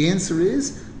 The answer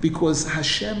is because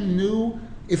Hashem knew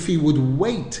if He would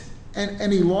wait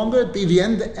any longer, it'd be the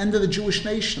end of the Jewish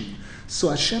nation. So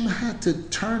Hashem had to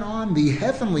turn on the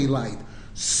heavenly light,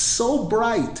 so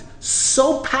bright,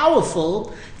 so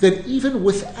powerful, that even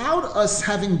without us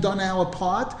having done our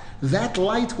part, that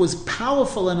light was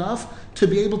powerful enough to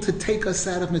be able to take us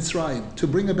out of Mitzrayim, to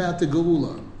bring about the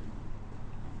Geula.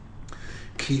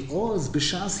 Ki oz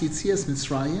b'shas yitzias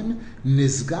Mitzrayim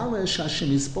nizgale sh'Hashem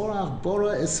yisborach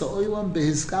bora es ha'olam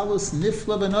behizgalus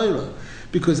nifla v'noira.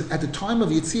 Because at the time of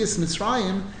Yitzias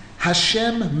Mitzrayim,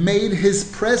 Hashem made His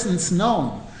presence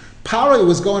known. Paro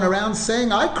was going around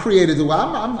saying, "I created the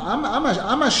world.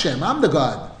 I'm Hashem. I'm the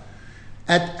God."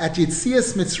 At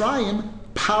Yitzias Mitzrayim,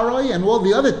 Paro and all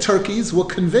the other turkeys were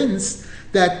convinced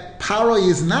that Paro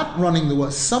is not running the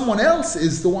world. Someone else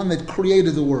is the one that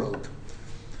created the world.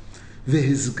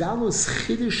 V'hizgalus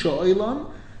chidush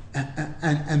ha'olam,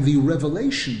 and the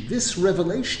revelation, this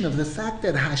revelation of the fact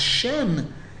that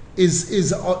Hashem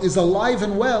is alive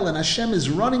and well, and Hashem is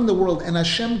running the world, and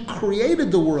Hashem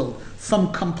created the world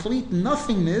from complete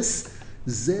nothingness.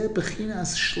 Zeh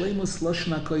bechinas shleimus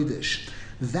loshna kodesh.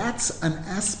 That's an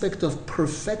aspect of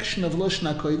perfection of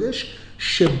loshna kodesh,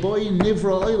 sheboi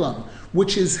nivra olam,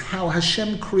 which is how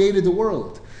Hashem created the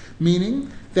world.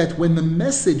 Meaning that when the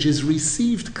message is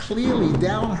received clearly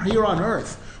down here on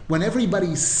earth, when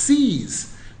everybody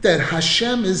sees that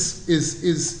Hashem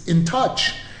is in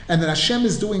touch and that Hashem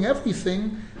is doing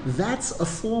everything, that's a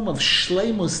form of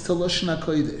shleimus to Loshna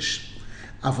Kodesh.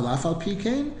 Aval af al pi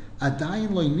kein,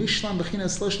 adayin lo nishlam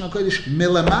bechinas Loshna Kodesh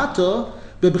milamato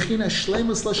bebechinas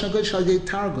shleimus Loshna Kodesh al yedei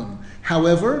targum.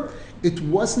 However, it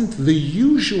wasn't the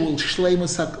usual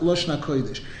shleimus Loshna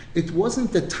Kodesh. It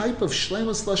wasn't the type of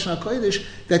shleimus Loshna Kodesh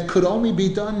that could only be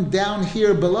done down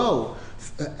here below,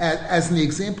 as in the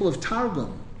example of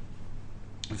Targum.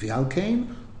 V'al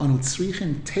kein anu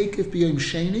tzrichin tekev b'yom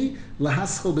sheni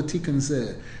lahaschol b'tikun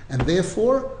zeh. And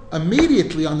therefore,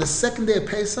 immediately on the second day of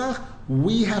Pesach,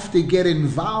 we have to get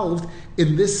involved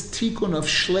in this tikkun of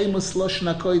shleimus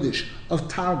Loshna Kodesh, of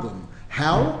Targum.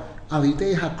 How?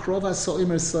 Alidei hakrova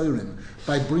so'imer soirim,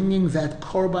 by bringing that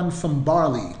korban from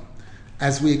barley.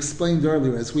 As we explained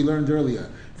earlier, as we learned earlier,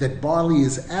 that barley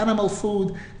is animal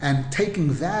food, and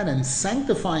taking that and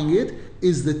sanctifying it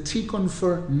is the tikkun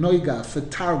for noiga, for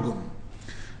targum.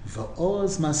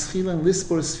 V'oz maschilan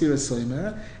lispor sfiras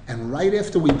oimer, and right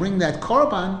after we bring that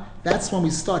korban, that's when we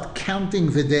start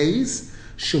counting the days.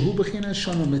 Shehu b'china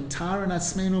shanu mitar and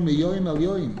atzmeinu miyoyim el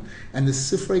yoyim. And the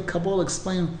Sifrei Kabbalah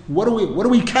explain, what are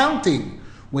we counting?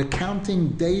 We're counting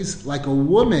days like a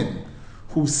woman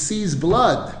who sees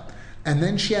blood. And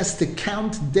then she has to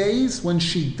count days when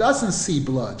she doesn't see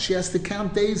blood. She has to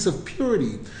count days of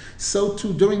purity. So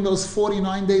too, during those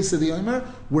 49 days of the Omer,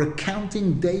 we're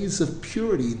counting days of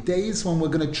purity, days when we're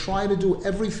going to try to do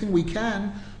everything we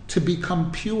can to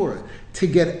become pure, to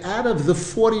get out of the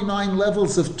 49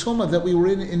 levels of Tumah that we were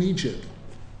in Egypt.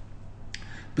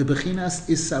 Bebechinas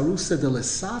isarusa de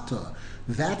lesata.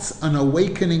 That's an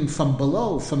awakening from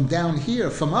below, from down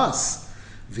here, from us.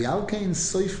 And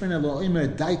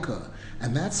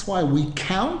that's why we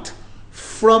count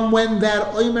from when that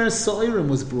Omer So'irim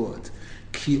was brought.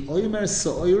 Ki Omer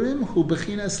So'irim hu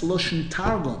bechinas loshen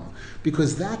targum,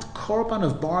 because that korban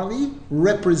of barley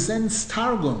represents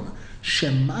targum.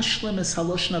 Shemashlim es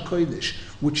haloshon hakodesh,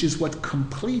 which is what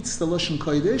completes the Lashon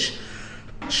Kodesh.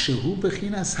 Shehu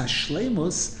bechinas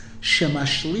hashleimus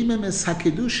shemashlimim es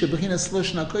hakedusha bechinas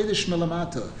Lashon hakodesh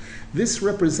melamata. This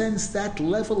represents that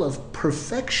level of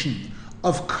perfection,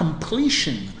 of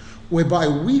completion, whereby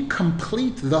we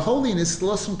complete the holiness, the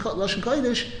Lashon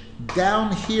Kodesh,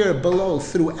 down here below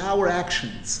through our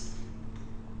actions.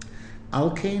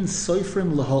 Alkein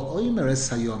soifrim laha'oimer es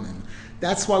hayomim.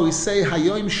 That's why we say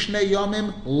Hayom Shnei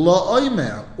Yomim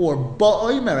La'oimer or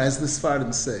Ba'oimer, as the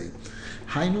Sfardim say.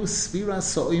 Hainu Svira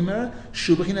Sa'oimer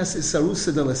Shubachinas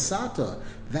Isarusa de Lesata.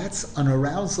 That's an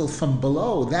arousal from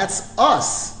below. That's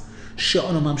us.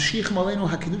 She'onu Mamshichim Aleinu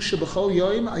HaKedusha B'chol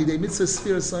Yoim Aydei Mitzvah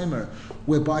Svira Sa'oimer,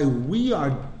 whereby we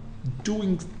are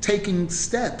taking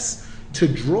steps to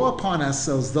draw upon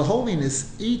ourselves the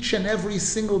holiness each and every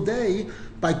single day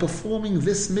by performing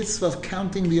this mitzvah of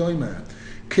counting the Oimer.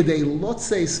 Kedei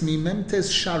lotzeis mimemtes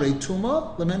sharei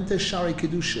tuma lememtes sharei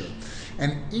kedusha,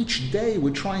 and each day we're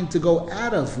trying to go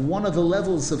out of one of the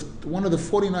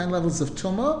 49 levels of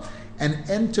tuma and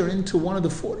enter into one of the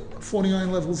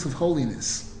 49 levels of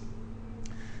holiness.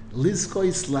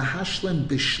 Lizkois lahashlem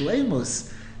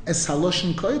bishleimus es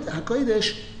haloshen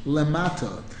hakodesh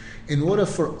lemata, in order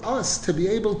for us to be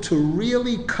able to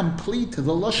really complete the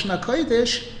Lashon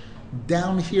HaKodesh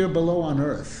down here below on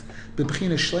earth.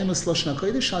 B'bchinas shleimus Lashon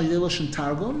HaKodesh al yidei Lashon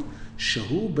Targum,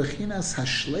 shehu b'chinas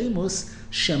hashleimus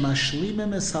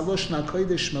shemashlimim es haloshen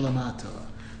HaKodesh melamata.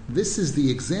 This is the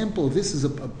example, this is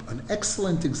an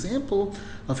excellent example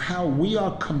of how we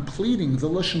are completing the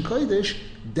Lashon Kodesh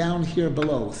down here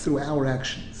below through our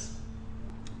actions.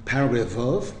 Paragraph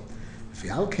Vav,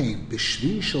 v'alkein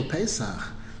b'shvi shel Pesach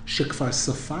shekvar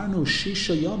safarnu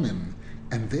shisha yomim,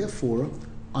 and therefore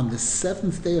on the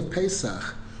 7th day of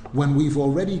Pesach, when we've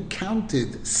already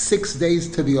counted 6 days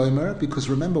to the Omer, because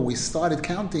remember we started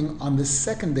counting on the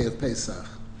 2nd day of Pesach.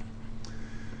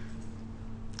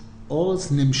 Oz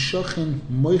nimshochin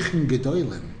moichin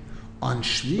gedolim. On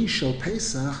Shvi Shel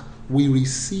Pesach, we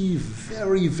receive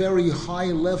very, very high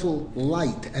level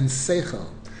light and seichel.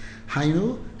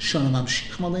 Hainu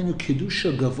shanamamshich malenu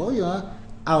kedusha gavoya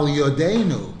al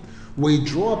yodeinu. We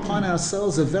draw upon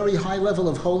ourselves a very high level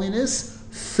of holiness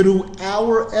through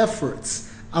our efforts.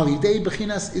 Al yidei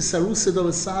bechinas isarusa de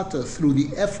lesata, through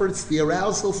the efforts, the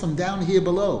arousal from down here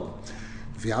below.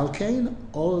 V'alkein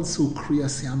ozu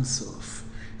kriyas yamsuf.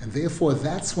 And therefore,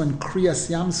 that's when Kriyas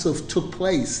Yamsuf took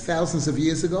place thousands of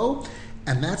years ago,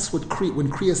 and that's when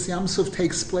Kriyas Yamsuf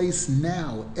takes place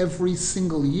now, every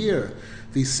single year.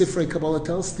 The Sifrei Kabbalah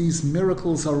tells these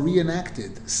miracles are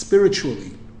reenacted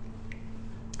spiritually.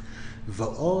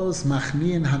 Va'oz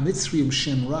machniin hamitzriim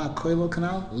shemra koilo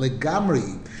kanal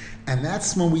legamri, and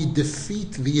that's when we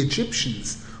defeat the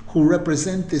Egyptians who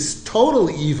represent this total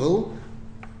evil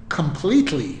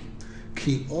completely.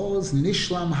 Ki oz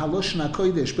nishlam haloshen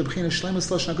hakodesh bebchinas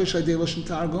shlemus loshen hakodesh al yidei loshen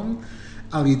targum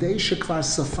al yidei shekvar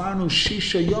safarnu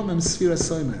shisha yomim sfira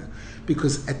soimer.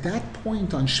 Because at that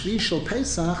point on Shvi Shel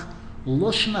Pesach,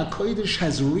 loshen hakodesh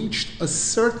has reached a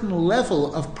certain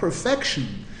level of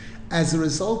perfection as a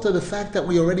result of the fact that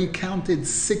we already counted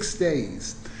 6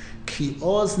 days. Ki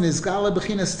oz nizgala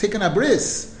b'chinas tikkun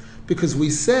abris, because we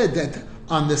said that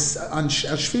on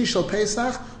Shvi Shel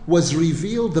Pesach was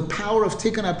revealed the power of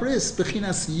Tikkun Abris,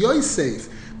 Bechinas Yosef,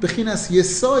 Bechinas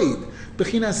Yesoid,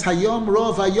 Bechinas Hayom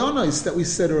Rov Vayonos, that we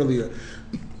said earlier.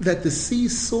 That the sea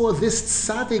saw this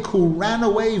tzaddik who ran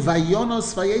away,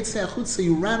 Vayonos Vayetze Achutza, he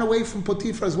ran away from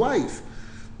Potiphar's wife.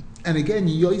 And again,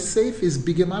 Yosef is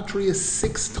Bigematria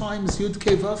 6 times Yud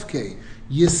Ke Vav Ke.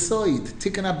 Yesoid,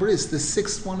 Tikkun Abris, the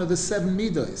 6th one of the 7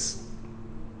 Midos.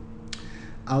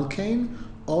 Alkein,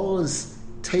 Oz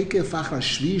Teikef Achar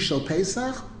Shvi Shel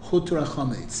Pesach, Chutra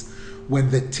Chometz. When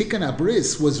the Tikkun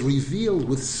Abris was revealed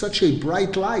with such a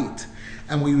bright light,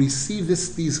 and we receive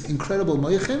these incredible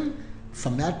moichin,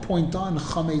 from that point on,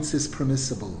 Chometz is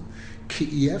permissible. Ki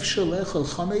efshar lechol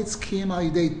Chometz kiyem al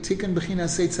yidei Tikkun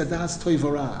b'chinas eitz hadas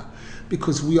toivara.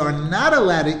 Because we are not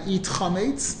allowed to eat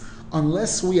Chometz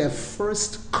unless we have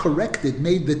first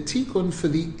made the Tikkun for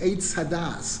the eitz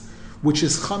hadas, which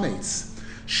is Chometz.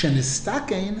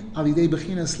 Shenistakein al yidei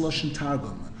bechinas loshen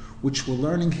targum, which we're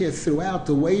learning here throughout.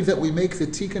 The way that we make the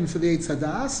tikkun for the Eitz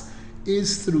Hadas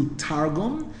is through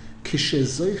targum,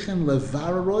 kishezoichen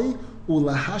levararoi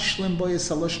ulahashlim boyes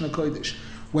haloshon hakodesh.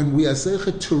 When we are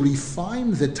zoichet to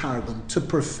refine the targum, to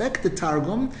perfect the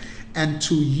targum, and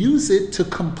to use it to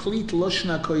complete loshen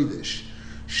hakodesh.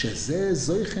 Shezeh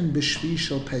zoichen b'shvi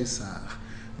shel Pesach.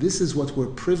 This is what we're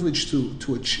privileged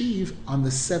to achieve on the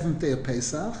 7th day of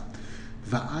Pesach.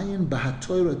 Va'ayin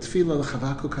b'hatoira tefillah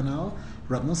l'chavako kanal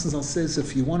Rav Nosson Zal says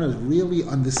if you want to really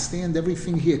understand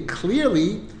everything here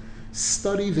clearly,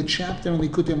 study the chapter in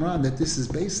Likutey Moharan that this is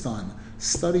based on.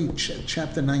 Study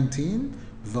chapter 19,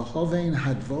 V'hovein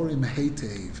hadvorim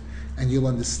heitev, and you'll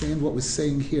understand what we're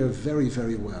saying here very,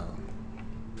 very well.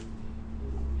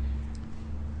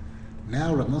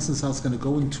 Now Rav Nosson Zal is going to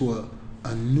go into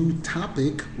a new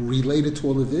topic related to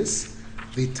all of this,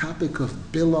 the topic of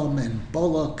Bilam and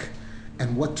Balak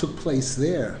and what took place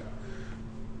there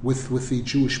with the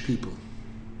Jewish people.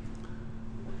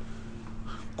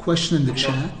 Question in the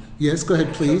chat. Yes, go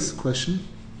ahead, please. Question.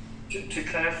 To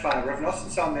clarify, Rav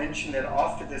Nosson Zal mentioned that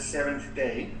after the seventh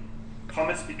day,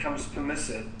 commerce becomes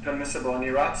permissible, and he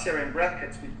writes here in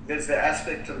brackets, there's the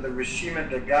aspect of the Rishima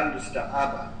de Galus de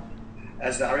Abba,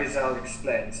 as the Arizal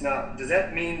explains. Now, does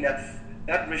that mean that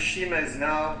Rishima is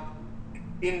now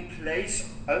in place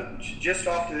just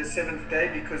after the seventh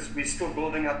day, because we're still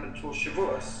building up until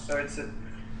Shavuos? So it's a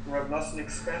Rav Nosson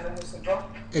expand on this a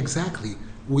drop? Exactly.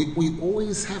 We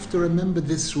always have to remember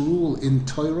this rule in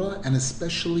Torah, and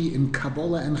especially in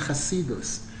Kabbalah and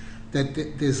Chassidus, that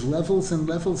there's levels and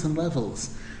levels and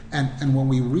levels. And when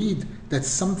we read that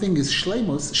something is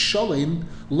shleimus, sholem,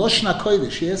 loshna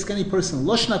kodesh, you ask any person,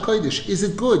 loshna kodesh, is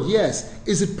it good? Yes.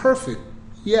 Is it perfect?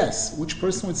 Yes. Which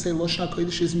person would say loshna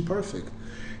kodesh isn't perfect?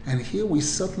 And here we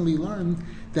suddenly learn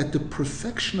that the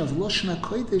perfection of loshna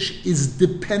kodesh is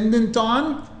dependent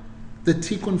on the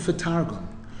tikkun for Targum.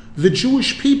 The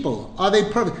Jewish people, are they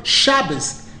perfect?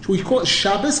 Shabbos, we call it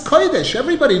Shabbos Kodesh.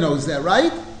 Everybody knows that,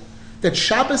 right? That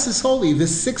Shabbos is holy. The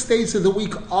 6 days of the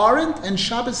week aren't, and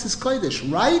Shabbos is Kodesh,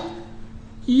 right?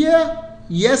 Yeah,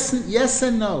 yes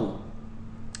and no.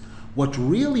 What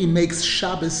really makes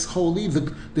Shabbos holy, the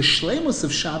shleimus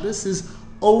of Shabbos, is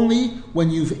only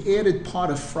when you've added part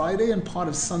of Friday and part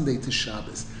of Sunday to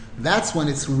Shabbos. That's when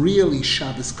it's really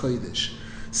Shabbos Kodesh.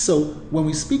 So when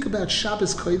we speak about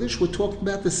Shabbos Kodesh, we're talking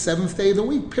about the seventh day of the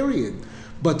week, period.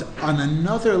 But on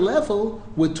another level,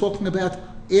 we're talking about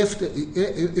if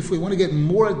we want to get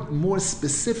more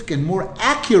specific and more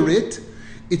accurate,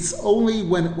 it's only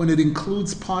when it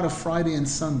includes part of Friday and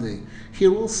Sunday.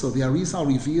 Here also, the Arizal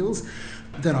reveals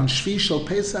that on Shvi Shel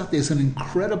Pesach, there's an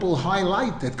incredible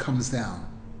highlight that comes down.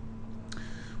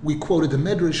 We quoted the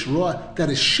Medrash that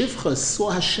is Hilkhos saw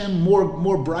Hashem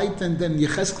more bright than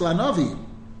Yecheskel Hanavi.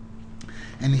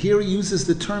 And here he uses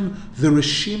the term, the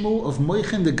Reshimu of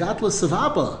Moichin, the Gadlus of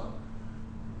Abba.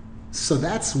 So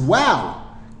that's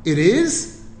wow. It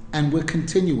is, and we're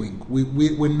continuing.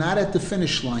 We're not at the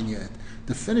finish line yet.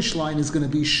 The finish line is going to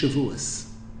be Shavuos.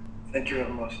 Thank you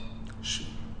very much.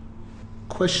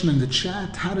 Question in the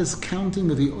chat, how does counting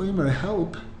of the Omer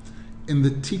help in the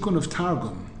Tikkun of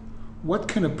Targum? What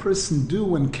can a person do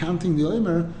when counting the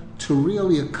Omer to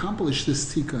really accomplish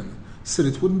this Tikkun, so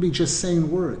that it wouldn't be just saying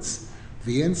words?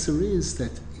 The answer is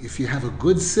that if you have a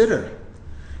good sitter,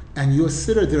 and your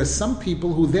sitter, there are some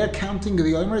people who their counting of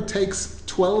the Omer takes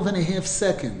 12 and a half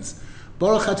seconds.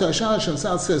 Baruch atah Hashem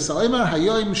says, Omer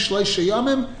hayoim shloisha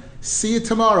yomim, see you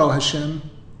tomorrow, Hashem.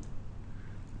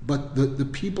 But the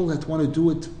people that want to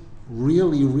do it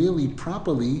really, really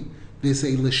properly, there's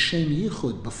a l'shem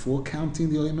yichud before counting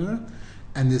the Omer,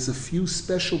 and there's a few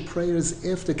special prayers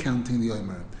after counting the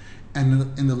Omer.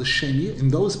 And in the l'shem, in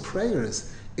those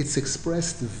prayers, it's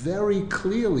expressed very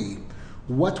clearly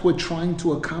what we're trying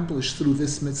to accomplish through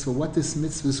this mitzvah, what this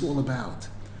mitzvah is all about.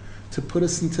 To put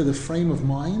us into the frame of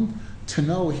mind, to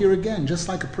know, here again, just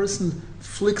like a person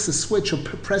flicks a switch or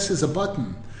presses a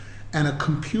button, and a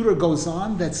computer goes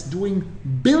on that's doing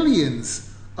billions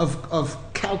of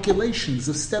calculations,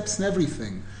 of steps and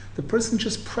everything. The person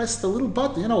just pressed a little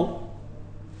button,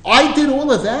 I did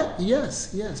all of that?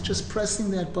 Yes, just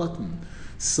pressing that button.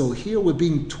 So here we're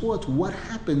being taught what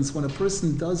happens when a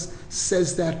person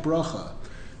says that bracha.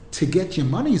 To get your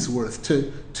money's worth,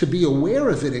 to be aware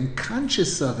of it and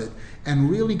conscious of it,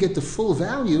 and really get the full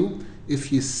value,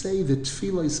 if you say the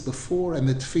tefillas before and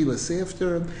the tefillas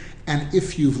after, and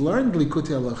if you've learned Likutey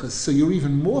Halakhos, so you're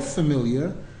even more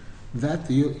familiar, that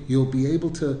you'll be able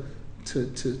to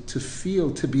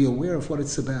feel, to be aware of what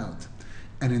it's about.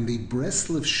 And in the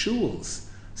Breslev shuls,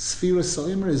 Sfiras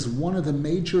Omer is one of the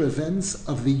major events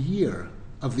of the year,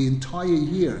 of the entire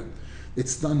year.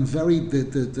 It's done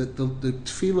the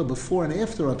tefillah before and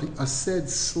after are said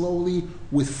slowly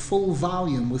with full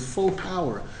volume, with full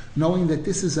power, knowing that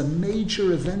this is a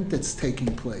major event that's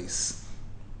taking place.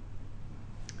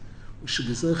 We should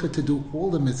be zeichet to do all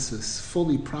the mitzvahs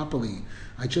fully, properly.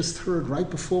 I just heard right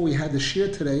before we had the shir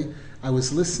today, I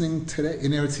was listening today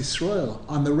in Eretz Yisrael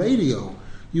on the radio.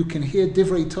 You can hear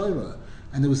Divrei Torah.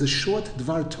 And there was a short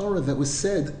Dvar Torah that was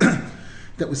said,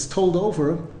 that was told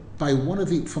over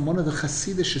from one of the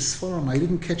Hasidic Sforim. I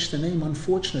didn't catch the name,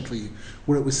 unfortunately,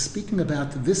 where it was speaking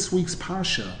about this week's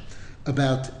parsha,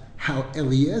 about how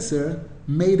Eliezer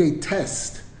made a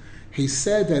test. He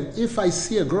said that if I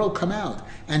see a girl come out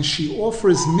and she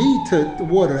offers me to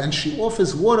water and she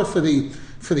offers water for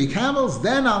the camels,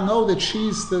 then I'll know that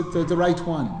she's the right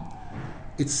one.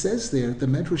 It says there, the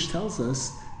Medrash tells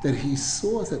us that he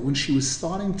saw that when she was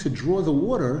starting to draw the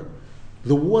water,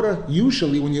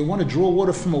 usually when you want to draw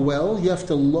water from a well, you have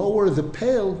to lower the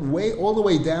pail all the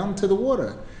way down to the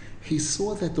water. He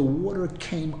saw that the water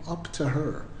came up to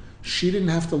her. She didn't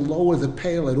have to lower the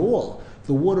pail at all.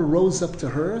 The water rose up to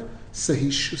her, so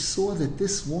he saw that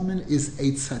this woman is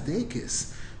a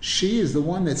tzadekis. She is the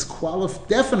one that's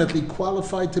definitely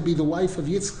qualified to be the wife of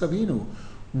Yitzchak Avinu.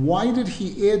 Why did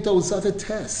he add those other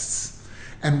tests?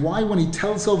 And why, when he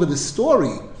tells over the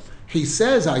story, he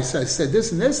says, I said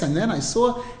this and this, and then I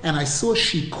saw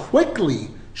she quickly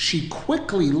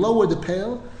lowered the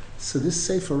pail. So this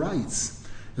Sefer writes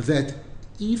that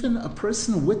even a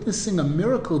person witnessing a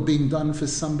miracle being done for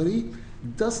somebody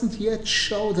doesn't yet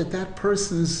show that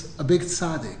person's a big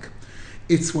tzaddik.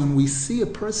 It's when we see a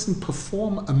person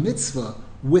perform a mitzvah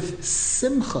with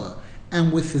simcha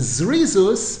and with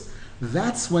zrizus,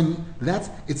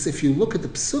 if you look at the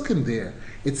psukim there,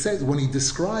 it says, when he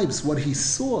describes what he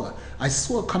saw, I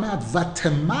saw come out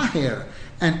vatemaher,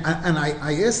 and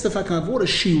I asked if I can have water.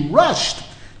 She rushed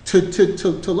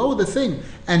to lower the thing,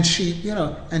 and she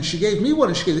gave me water,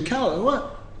 and she gave the cow.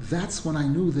 What? That's when I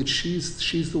knew that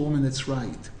she's the woman that's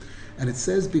right. And it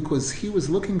says because he was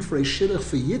looking for a shidduch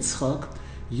for Yitzchak.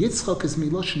 Yitzchak is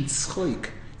miloshin tzchoik.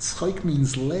 Tzchoik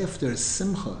means laughter,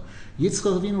 simcha.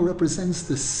 Yitzchak Avinu represents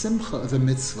the simcha of the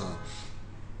mitzvah.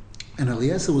 And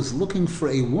Eliezer was looking for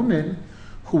a woman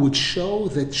who would show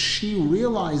that she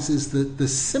realizes the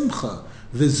simcha,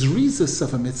 the zrizus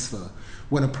of a mitzvah.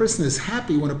 When a person is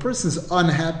happy, when a person is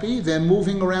unhappy, they're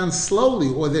moving around slowly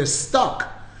or they're stuck.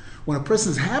 When a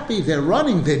person is happy, they're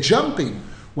running, they're jumping.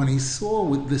 When he saw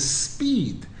with the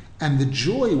speed and the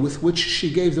joy with which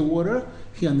she gave the water,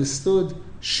 he understood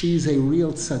she's a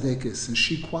real tzadekis, and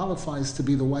she qualifies to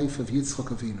be the wife of Yitzchak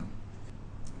Avinu.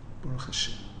 Baruch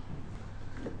Hashem.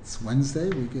 It's Wednesday.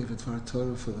 We gave it Dvar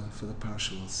Torah for the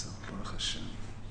parsha also. Baruch Hashem.